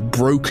place that you've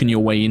broken your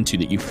way into,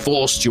 that you've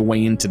forced your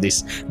way into,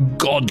 this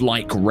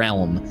godlike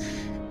realm.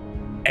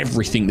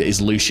 Everything that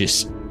is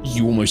Lucius,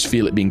 you almost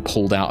feel it being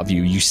pulled out of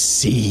you. You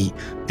see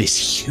this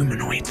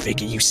humanoid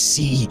figure. You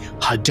see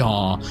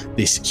Hadar,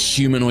 this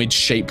humanoid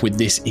shape with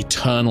this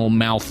eternal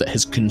mouth that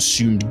has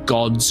consumed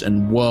gods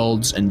and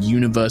worlds and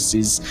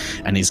universes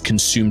and has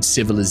consumed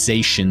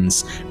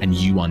civilizations, and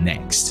you are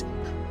next.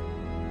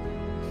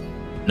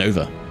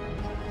 Nova.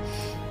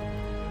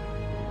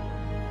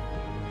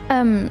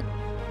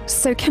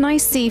 So can I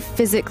see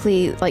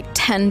physically, like,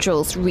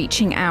 tendrils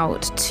reaching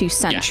out to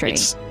Sentry?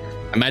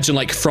 Yeah, imagine,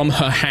 like, from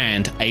her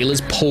hand,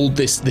 Ayla's pulled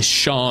this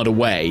shard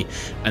away,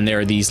 and there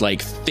are these,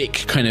 like,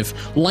 thick kind of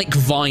like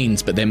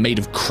vines, but they're made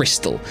of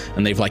crystal,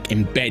 and they've, like,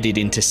 embedded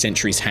into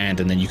Sentry's hand,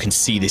 and then you can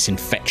see this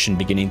infection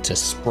beginning to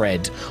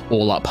spread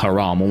all up her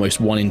arm. Almost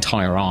one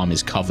entire arm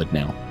is covered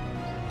now.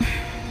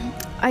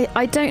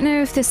 I don't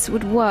know if this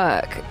would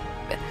work.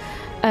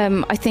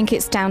 I think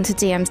it's down to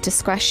DM's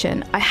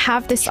discretion. I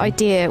have this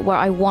idea where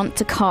I want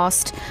to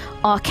cast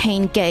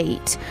Arcane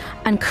Gate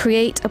and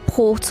create a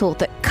portal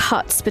that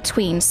cuts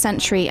between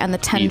Sentry and the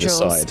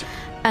tendrils. Either side.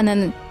 And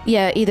then,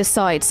 either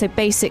side. So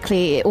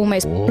basically, it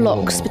almost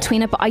blocks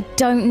between it. But I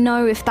don't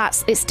know if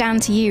it's down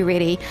to you,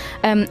 really.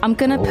 I'm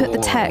going to put the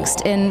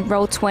text in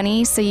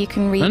Roll20 so you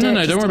can read it.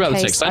 No, don't worry about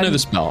the text. I know the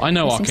spell. I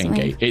know Arcane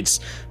Gate.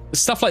 It's...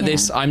 Stuff like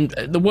this,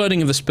 the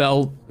wording of the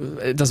spell,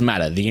 it doesn't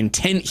matter. The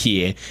intent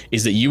here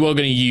is that you are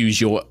going to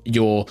use your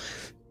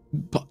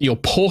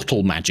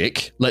portal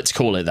magic, let's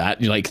call it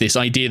that, like this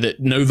idea that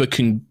Nova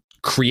can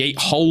create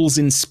holes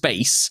in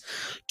space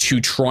to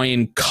try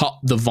and cut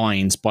the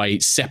vines by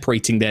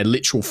separating their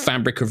literal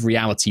fabric of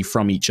reality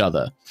from each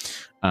other.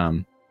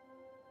 An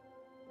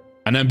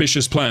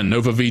ambitious plan,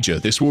 Nova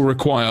Vija. This will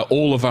require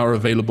all of our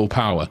available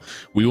power.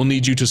 We will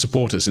need you to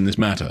support us in this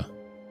matter.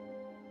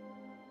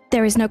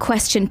 There is no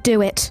question.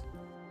 Do it.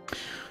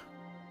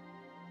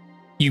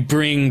 You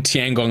bring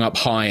Tiangong up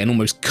high and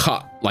almost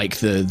cut like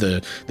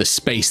the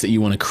space that you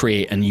want to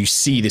create, and you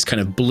see this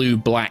kind of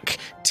blue-black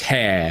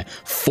tear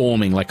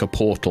forming like a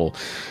portal.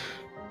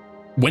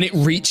 when it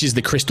reaches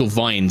the crystal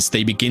vines,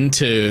 they begin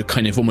to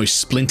kind of almost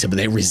splinter, but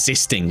they're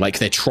resisting, like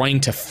they're trying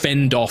to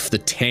fend off the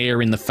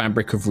tear in the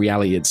fabric of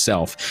reality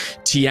itself.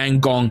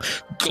 Tiangong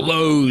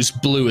glows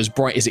blue as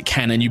bright as it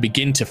can, and you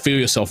begin to feel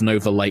yourself,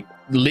 Nova, like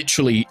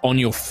literally on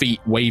your feet,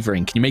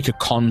 wavering. Can you make a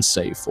con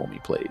save for me,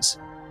 please?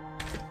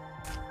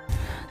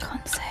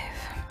 Con save.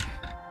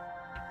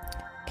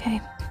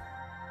 Okay.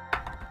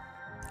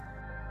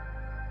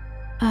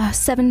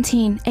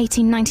 17,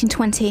 18, 19,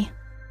 20.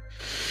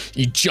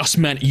 You just,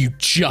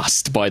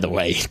 by the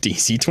way,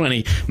 DC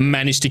 20,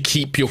 managed to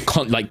keep your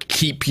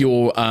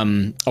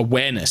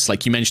awareness.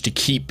 Like you managed to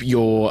keep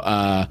your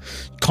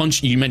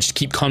conscious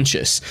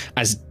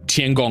as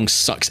Tiangong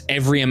sucks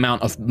every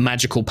amount of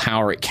magical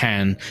power it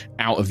can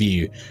out of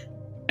you,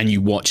 and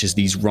you watch as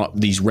these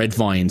red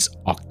vines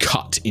are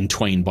cut in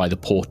twain by the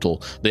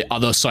portal. The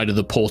other side of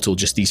the portal,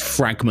 just these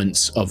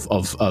fragments of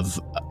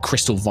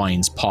crystal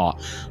vines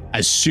part.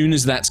 As soon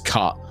as that's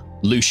cut,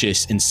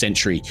 Lucius and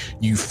Sentry,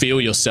 you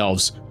feel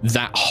yourselves,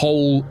 that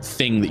whole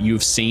thing that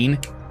you've seen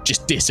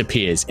just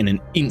disappears in an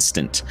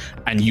instant,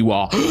 and you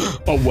are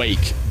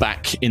awake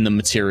back in the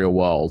material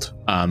world.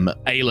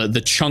 Ayla,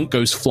 the chunk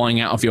goes flying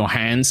out of your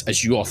hands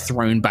as you are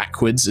thrown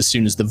backwards. As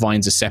soon as the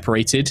vines are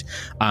separated,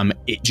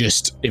 it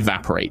just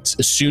evaporates.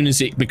 As soon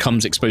as it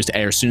becomes exposed to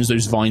air, as soon as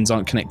those vines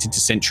aren't connected to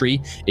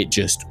Sentry, it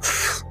just...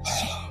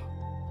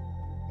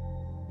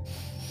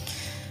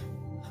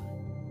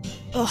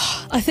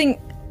 I think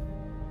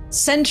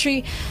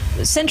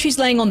Sentry's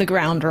laying on the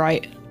ground,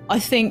 right? I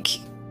think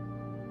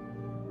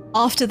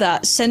after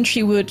that,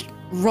 Sentry would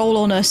roll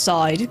on her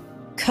side,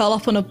 curl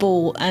up on a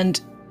ball, and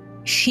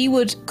she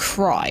would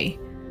cry.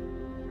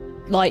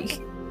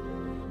 Like,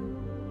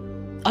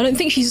 I don't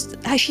think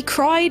has she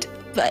cried?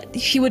 But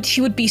she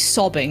would be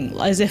sobbing,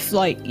 as if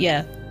like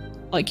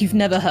you've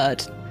never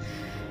heard.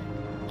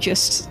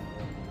 Just,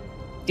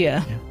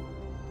 yeah.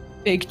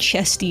 Big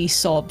chesty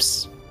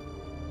sobs.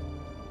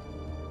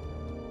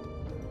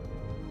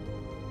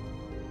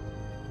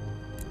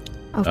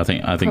 I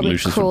think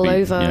Lucius would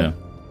be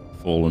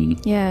fallen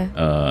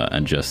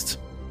and just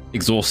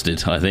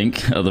exhausted, I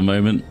think, at the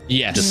moment.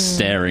 Yes. Just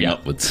staring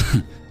upwards.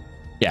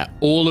 Yeah,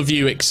 all of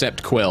you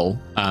except Quill,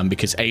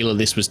 because Ayla,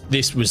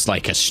 this was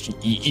like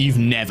you've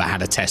never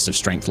had a test of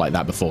strength like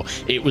that before.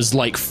 It was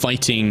like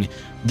fighting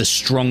the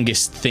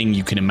strongest thing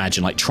you can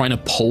imagine, like trying to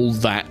pull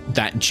that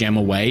gem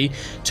away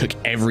took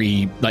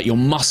your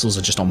muscles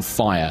are just on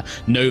fire.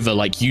 Nova,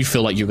 like you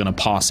feel like you're going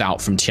to pass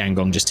out from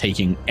Tiangong just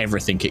taking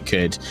everything it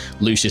could.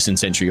 Lucius and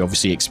Sentry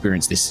obviously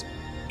experienced this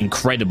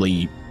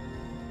incredibly,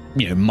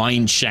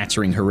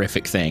 mind-shattering,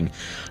 horrific thing.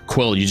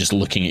 Quill, you're just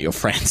looking at your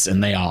friends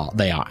and they are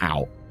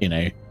out.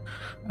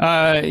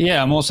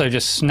 I'm also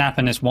just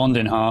snapping this wand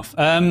in half.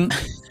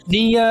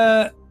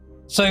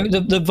 So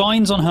the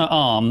vines on her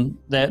arm,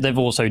 they've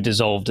also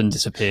dissolved and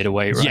disappeared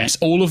away, right? Yes,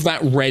 all of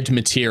that red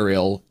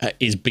material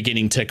is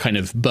beginning to kind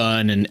of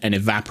burn and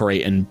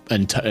evaporate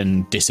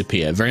and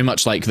disappear. Very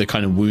much like the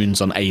kind of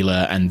wounds on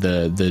Ayla and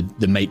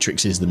the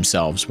matrices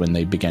themselves when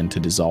they began to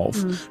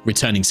dissolve.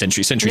 Returning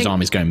Sentry. Sentry's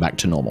arm is going back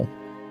to normal.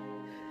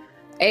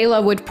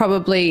 Ayla would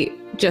probably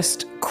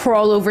just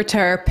crawl over to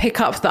her, pick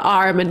up the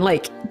arm, and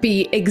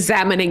be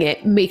examining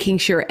it, making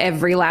sure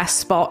every last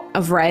spot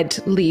of red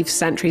leaves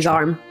Sentry's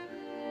arm.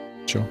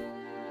 Sure.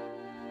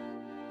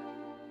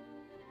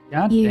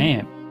 God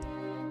damn.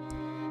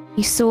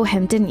 You saw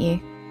him, didn't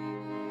you?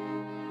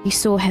 You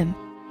saw him.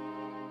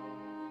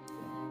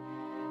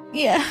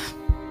 Yeah.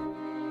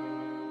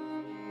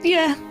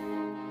 Yeah.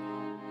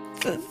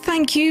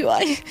 Thank you.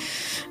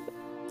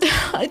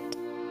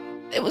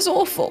 It was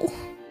awful.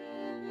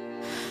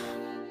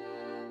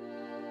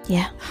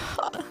 Yeah.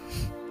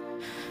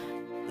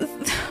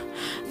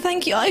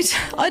 Thank you.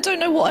 I don't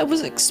know what I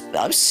was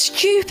I'm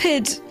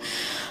stupid.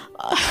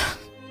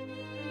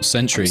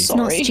 Sentry. It's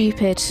not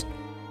stupid.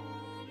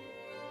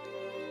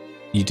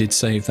 You did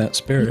save that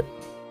spirit.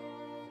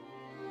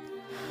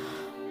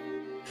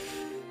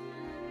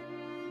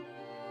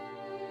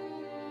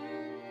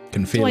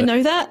 Can feel it. Do I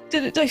know that?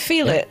 Did I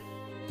feel it?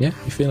 Yeah,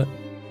 you feel it.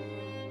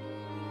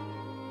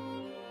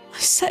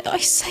 I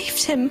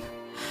saved him.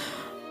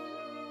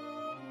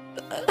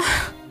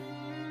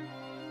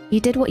 You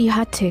did what you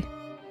had to.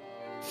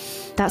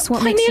 That's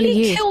what makes you you. I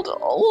nearly killed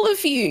all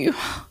of you.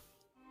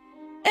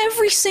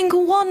 Every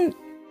single one.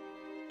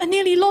 I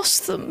nearly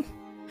lost them.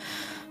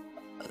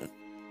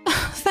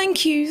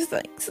 Thank you.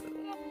 Thanks.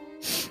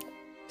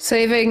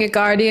 Saving a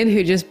guardian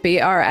who just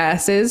beat our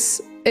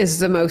asses is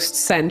the most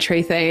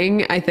Sentry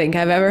thing I think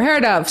I've ever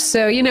heard of.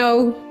 So,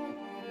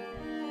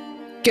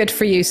 good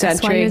for you, Sentry.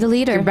 That's why you're the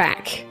leader. You're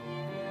back.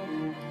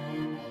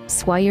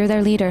 That's why you're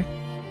their leader.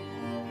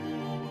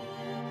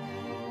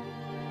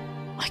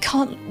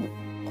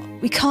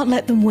 We can't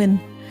let them win.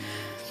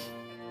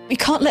 We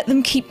can't let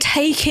them keep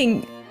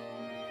taking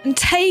and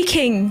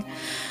taking.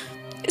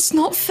 It's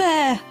not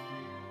fair.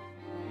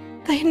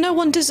 No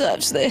one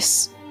deserves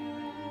this.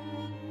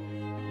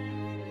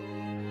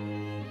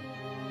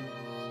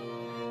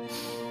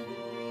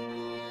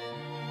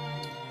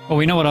 Well,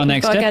 we know what our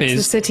next step Get to is.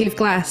 the City of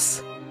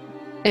Glass.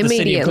 The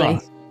City of Immediately.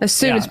 Glass. as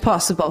soon as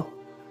possible.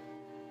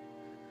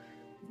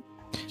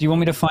 Do you want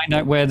me to find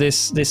out where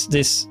this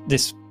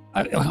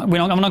I'm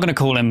not going to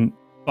call him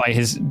by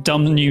his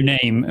dumb new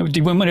name. Do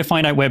you want me to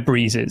find out where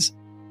Breeze is?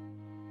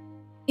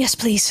 Yes,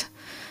 please.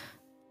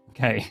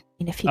 Okay.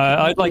 And if he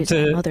I'd like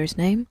to mother's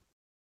name.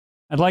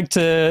 I'd like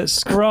to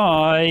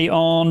scry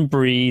on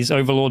Breeze,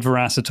 Overlord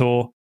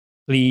Veracitor,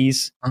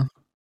 please.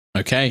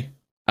 Okay.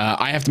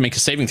 I have to make a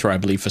saving throw, I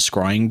believe, for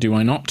scrying, do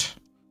I not?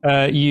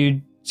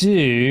 You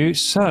do.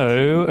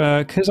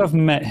 So, because I've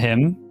met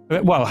him.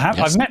 Well,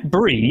 I've met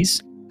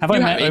Breeze. Have I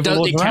met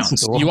Overlord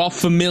Veracitor? You are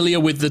familiar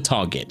with the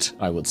target,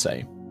 I would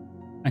say.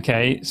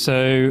 Okay,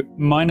 so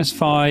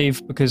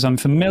 -5 because I'm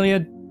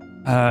familiar.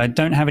 I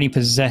don't have any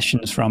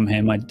possessions from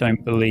him, I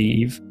don't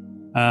believe,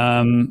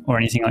 or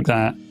anything like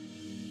that.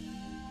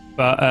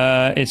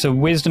 But it's a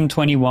Wisdom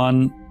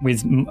 21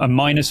 with a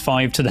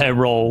 -5 to their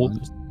roll.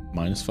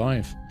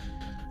 -5.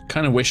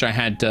 Kind of wish I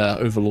had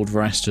Overlord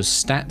Veracitor's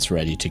stats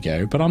ready to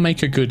go, but I'll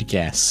make a good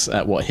guess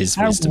at what his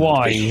wisdom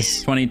would be.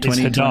 Wise. 20.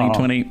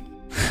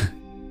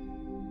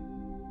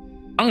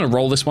 I'm going to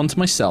roll this one to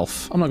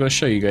myself. I'm not going to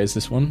show you guys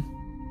this one.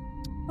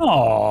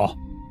 Aww.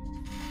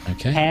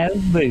 Okay. How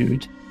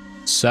rude.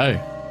 So,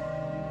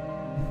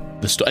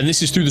 and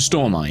this is through the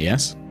storm eye,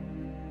 yes?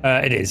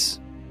 It is.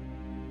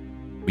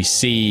 We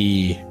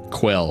see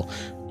Quill.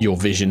 Your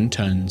vision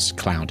turns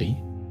cloudy,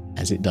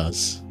 as it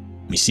does.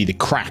 We see the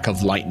crack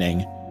of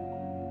lightning.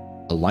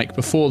 Like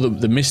before,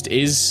 the mist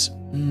is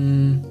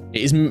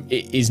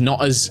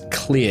not as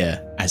clear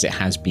as it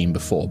has been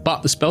before,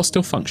 but the spell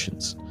still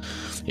functions.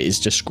 It is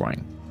just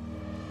scrying.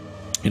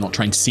 You're not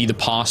trying to see the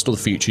past or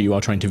the future, you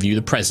are trying to view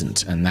the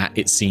present, and that,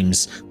 it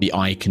seems, the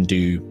eye can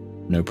do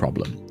no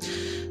problem.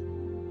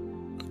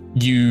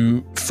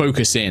 You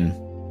focus in,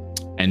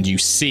 and you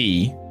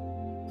see...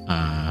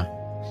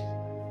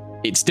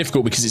 it's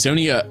difficult because it's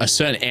only a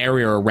certain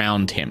area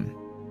around him.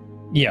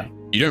 Yeah.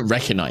 You don't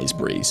recognize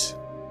Breeze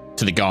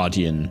to the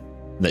Guardian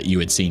that you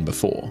had seen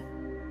before.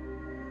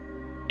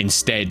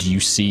 Instead, you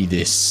see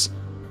this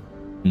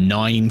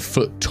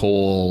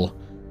 9-foot-tall,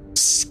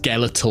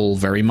 skeletal,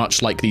 very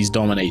much like these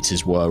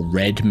Dominators were,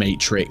 red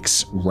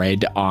matrix,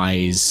 red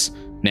eyes,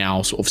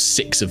 now sort of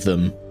 6 of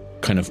them,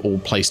 kind of all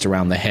placed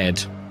around the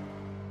head.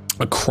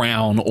 A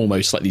crown,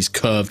 almost like these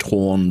curved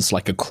horns,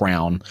 like a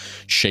crown,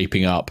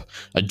 shaping up.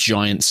 A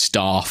giant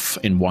staff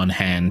in one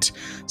hand,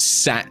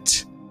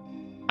 sat...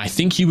 I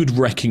think you would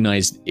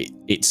recognize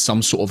it's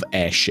some sort of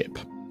airship.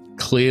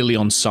 Clearly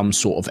on some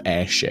sort of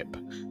airship.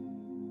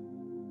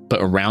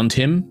 But around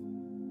him,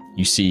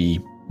 you see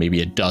maybe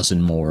a dozen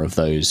more of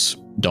those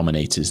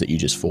Dominators that you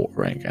just fought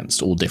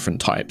against. All different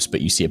types,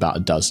 but you see about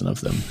a dozen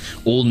of them.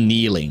 All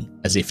kneeling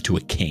as if to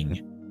a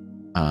king.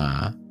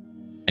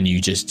 And he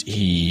just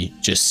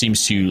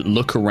seems to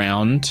look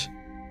around.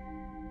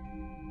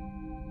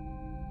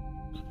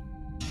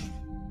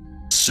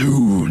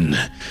 Soon,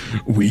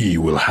 we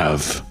will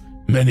have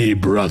many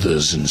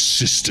brothers and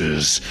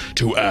sisters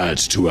to add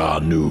to our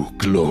new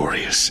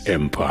glorious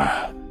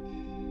empire.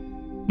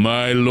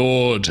 My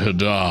Lord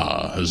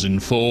Hadar has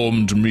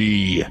informed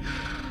me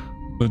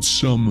that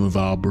some of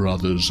our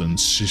brothers and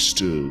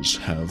sisters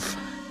have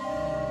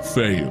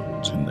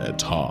failed in their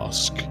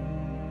task.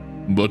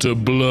 But a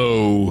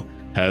blow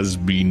has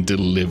been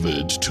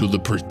delivered to the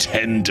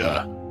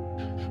pretender,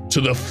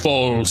 to the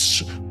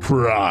false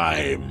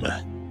prime.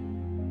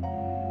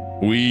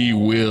 We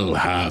will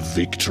have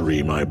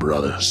victory, my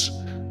brothers.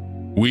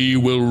 We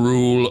will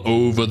rule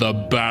over the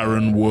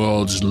barren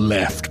worlds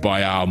left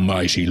by our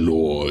mighty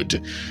lord,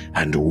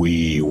 and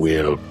we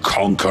will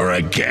conquer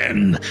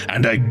again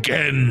and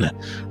again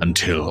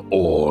until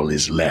all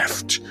is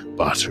left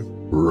but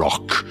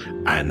rock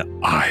and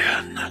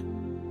iron.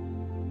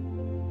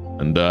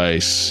 And I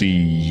see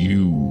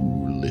you,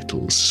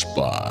 little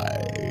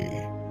spy.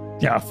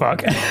 Yeah,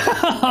 fuck.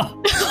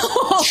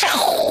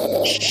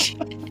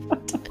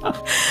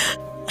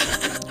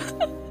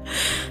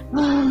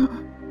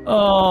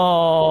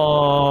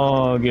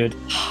 Oh, good.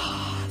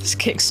 This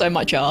kicks so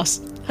much ass.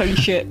 Holy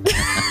shit.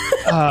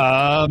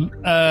 An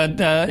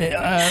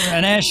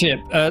airship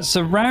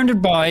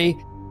surrounded by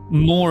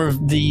more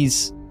of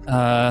these,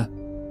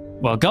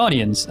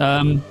 Guardians.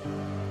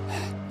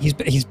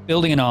 He's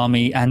building an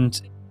army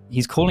and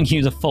he's calling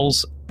you the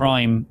false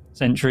prime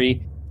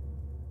sentry.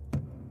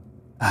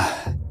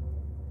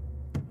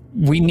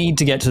 We need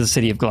to get to the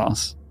City of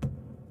Glass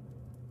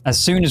as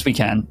soon as we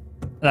can.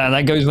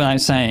 That goes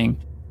without saying.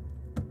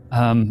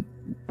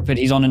 But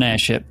he's on an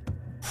airship,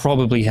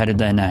 probably headed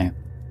there now.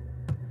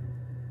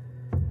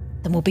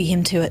 Then we'll beat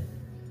him to it.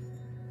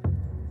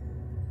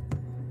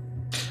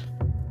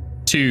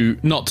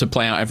 Not to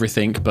play out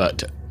everything,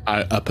 but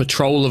a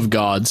patrol of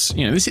guards.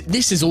 You know,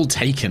 this is all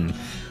taken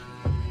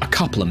a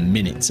couple of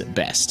minutes at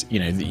best. You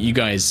know, you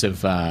guys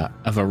have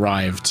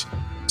arrived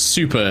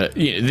super,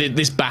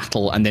 this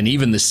battle, and then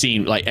even the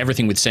scene, like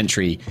everything with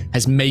Sentry,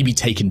 has maybe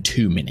taken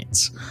 2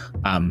 minutes.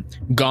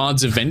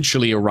 Guards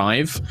eventually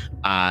arrive.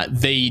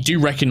 They do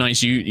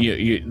recognize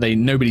you.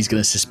 Nobody's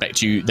going to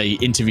suspect you. They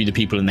interview the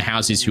people in the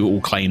houses who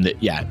all claim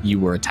that, you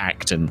were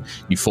attacked and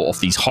you fought off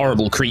these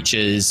horrible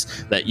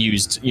creatures that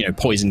used,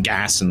 poison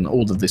gas and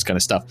all of this kind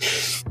of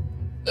stuff.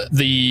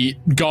 The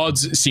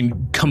guards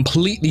seem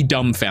completely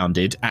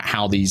dumbfounded at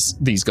how these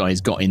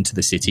guys got into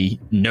the city.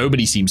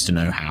 Nobody seems to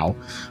know how.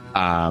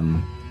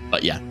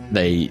 But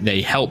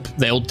they help.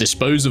 They'll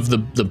dispose of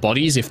the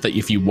bodies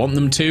if you want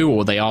them to,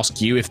 or they ask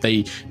you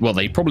they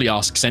probably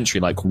ask Sentry,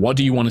 like, what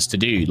do you want us to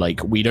do?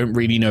 Like, we don't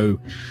really know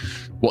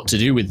what to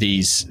do with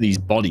these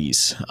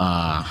bodies.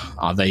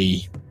 Are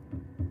they...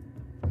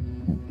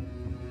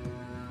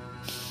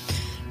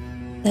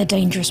 They're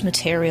dangerous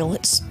material.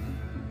 It's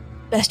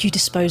best you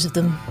dispose of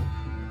them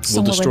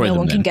somewhere destroy where no them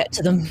one then. can get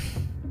to them.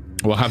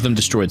 We'll have them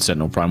destroyed,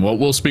 Sentinel Prime.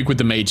 We'll speak with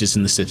the mages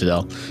in the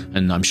Citadel,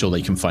 and I'm sure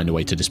they can find a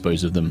way to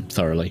dispose of them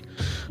thoroughly.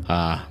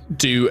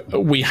 Do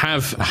we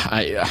have...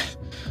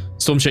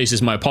 Storm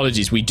Chasers, my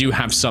apologies. We do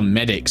have some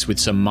medics with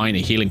some minor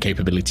healing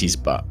capabilities,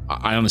 but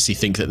I honestly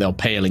think that they'll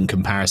pale in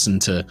comparison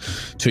to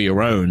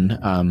your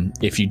own.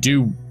 If you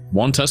do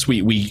want us,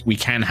 we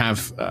can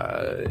have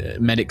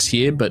medics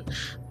here, but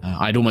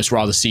I'd almost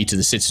rather see to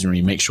the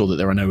citizenry, make sure that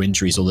there are no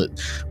injuries, or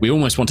that we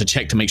almost want to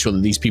check to make sure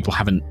that these people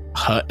haven't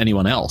hurt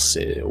anyone else.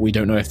 We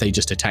don't know if they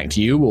just attacked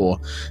you or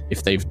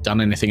if they've done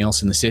anything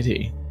else in the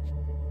city.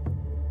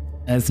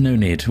 There's no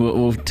need.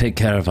 We'll take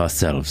care of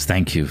ourselves.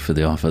 Thank you for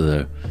the offer,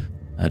 though.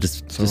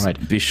 Just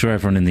right. Be sure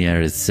everyone in the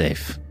area is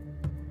safe.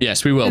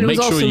 Yes, we will. It was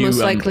Make sure also you. most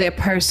likely a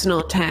personal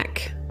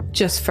attack,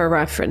 just for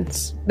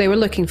reference. They were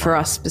looking for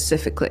us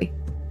specifically.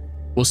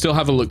 We'll still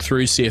have a look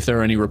through, see if there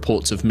are any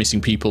reports of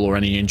missing people or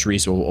any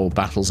injuries or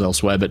battles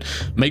elsewhere. But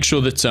make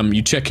sure that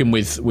you check in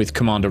with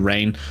Commander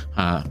Rain.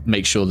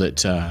 Make sure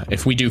that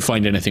if we do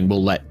find anything,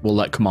 we'll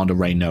let Commander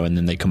Rain know, and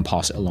then they can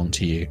pass it along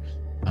to you.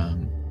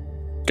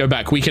 Go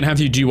back. We can have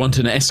you. Do you want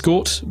an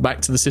escort back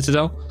to the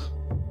Citadel?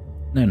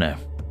 No.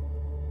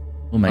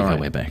 We'll make All our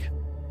right. way back.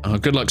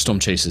 Good luck, Storm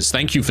Chasers.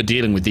 Thank you for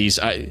dealing with these.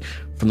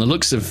 From the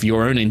looks of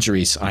your own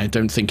injuries, I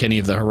don't think any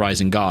of the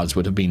Horizon Guards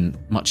would have been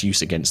much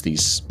use against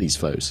these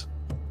foes.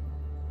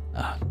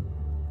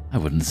 I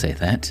wouldn't say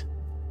that.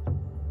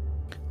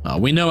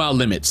 We know our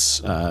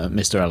limits,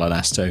 Mr.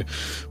 Elanasto.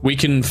 We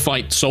can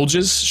fight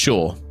soldiers,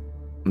 sure.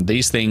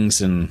 These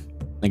things, and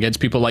against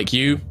people like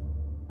you,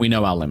 we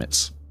know our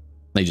limits.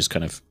 They just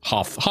kind of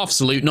half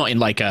salute, not in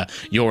like a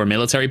you're a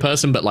military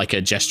person, but like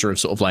a gesture of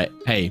sort of like,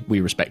 hey,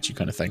 we respect you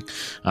kind of thing.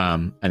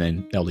 And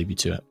then they'll leave you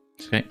to it.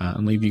 Okay.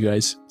 And leave you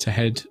guys to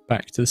head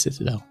back to the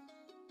Citadel.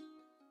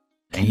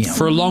 Damn.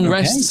 For a long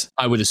rest,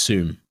 I would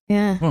assume.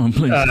 Yeah. Oh,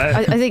 please.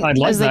 I think I'd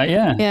like as they, that,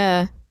 yeah.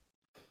 Yeah.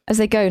 As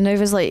they go,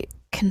 Nova's like,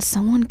 can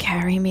someone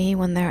carry me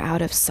when they're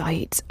out of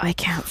sight? I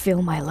can't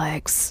feel my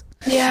legs.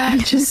 Yeah,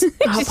 just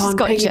hop She's on,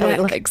 got jelly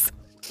piggyback. legs.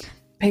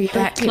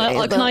 Piggyback. Can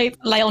I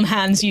lay on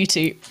hands, you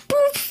two?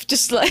 Poof,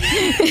 just like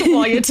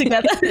while you're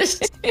together.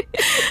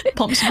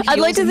 Pump some I'd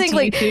like to heels think into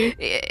like you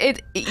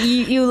two.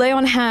 you lay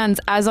on hands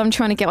as I'm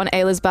trying to get on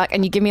Ayla's back,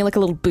 and you give me like a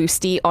little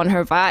boosty on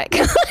her back.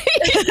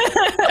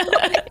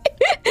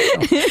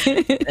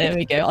 There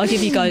we go. I'll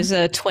give you guys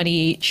 20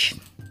 each.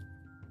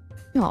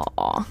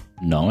 Aww.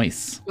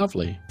 Nice.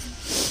 Lovely.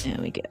 There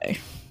we go.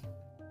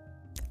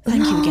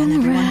 Thank you again,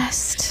 everyone.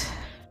 Rest.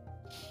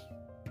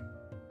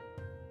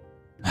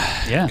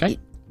 Yeah. Okay.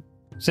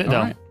 Sit All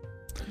down.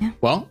 right.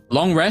 Well,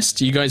 long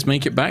rest. You guys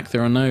make it back.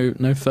 There are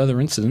no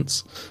further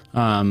incidents.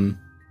 I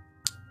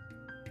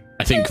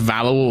think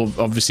Valor will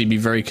obviously be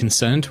very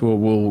concerned.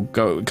 We'll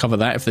go cover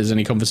that if there's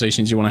any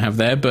conversations you want to have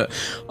there. But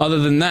other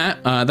than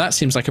that, that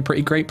seems like a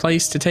pretty great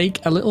place to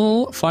take a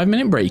little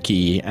 5-minute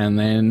breaky, and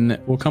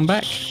then we'll come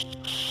back.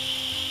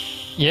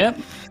 Yep.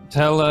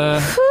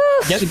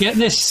 Get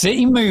this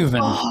city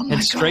moving. Oh my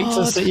Head straight to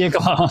the God. City of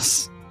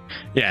Glass.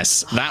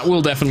 Yes, that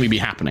will definitely be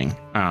happening.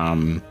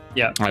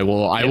 Yeah. I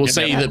will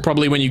say yeah. that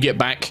probably when you get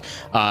back,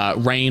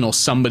 Rain or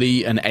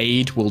somebody, an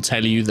aide, will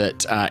tell you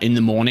that in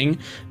the morning,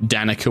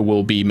 Danica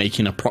will be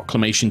making a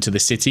proclamation to the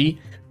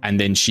city, and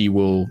then she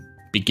will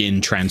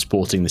begin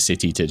transporting the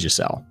city to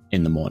Giselle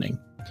in the morning.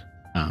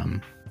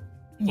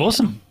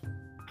 Awesome.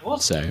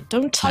 So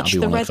Don't touch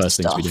that'll be the one of red the first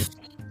stuff. things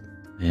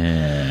we do.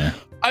 Yeah.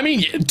 I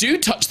mean, do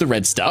touch the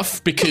red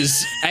stuff,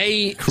 because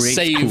Creates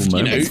save, cool you know,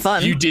 moments. It's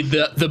fun. you did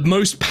the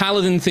most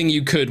paladin thing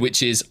you could,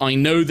 which is, I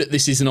know that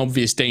this is an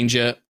obvious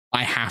danger.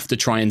 I have to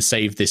try and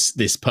save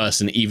this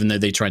person, even though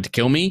they tried to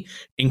kill me.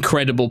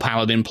 Incredible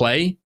paladin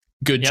play.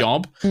 Good Yep.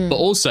 job. But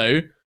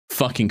also,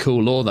 fucking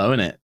cool lore, though,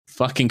 isn't it?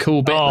 Fucking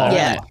cool bit, though,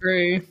 Yeah. isn't it?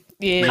 True.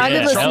 Yeah. I could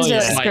Yeah, listen hell to yeah.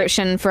 that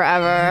description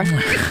forever.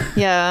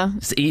 Yeah.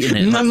 Just eating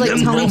it. I'm like,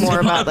 tell me more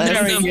about this.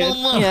 Very good.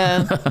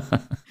 Yeah.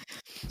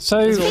 So,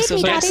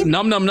 Yes,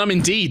 num num num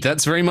indeed.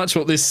 That's very much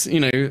what this, you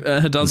know, does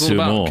all Consume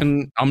about. more.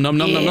 Num num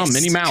num num Yes,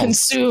 mini mouths.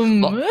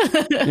 Consume.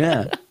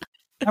 Yeah.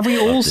 have we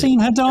all seen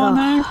Hadar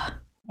now?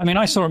 I mean,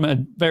 I saw him at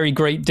a very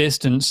great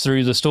distance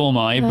through the storm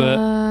eye,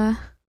 but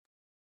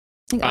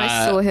think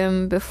I saw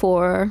him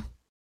before.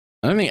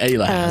 I don't think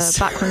Ayla has.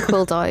 Back when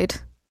Quill died.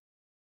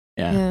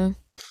 Yeah.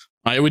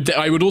 I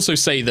would also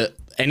say that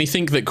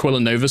anything that Quill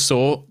and Nova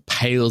saw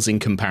pales in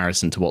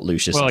comparison to what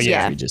Lucius and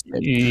Sentry just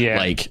did. Yeah.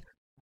 Like,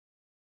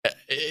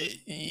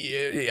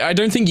 I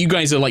don't think you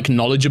guys are like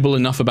knowledgeable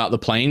enough about the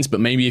planes, but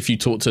maybe if you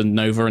talk to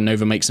Nova and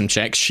Nova makes some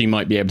checks, she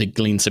might be able to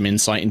glean some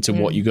insight into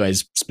what you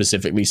guys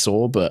specifically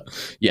saw. But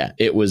yeah,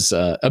 it was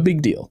a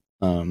big deal.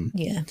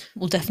 Yeah,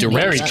 we'll definitely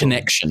direct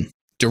connection.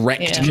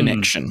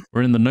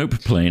 We're in the Nope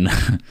plane.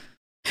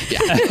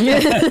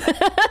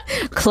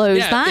 Close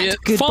that.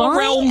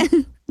 Goodbye.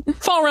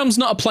 Far Realm's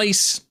not a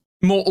place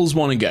mortals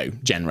want to go,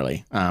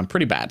 generally.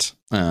 Pretty bad.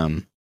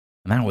 And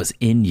that was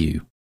in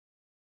you.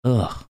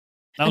 Ugh.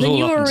 That was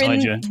all up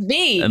inside you.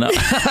 Me.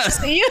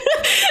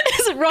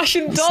 It's a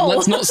Russian doll.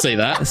 Let's not say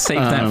that. Save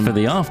that for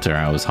the after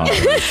hours. Right,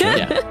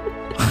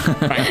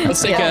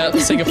 let's take a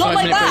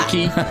 5-minute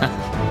breaky.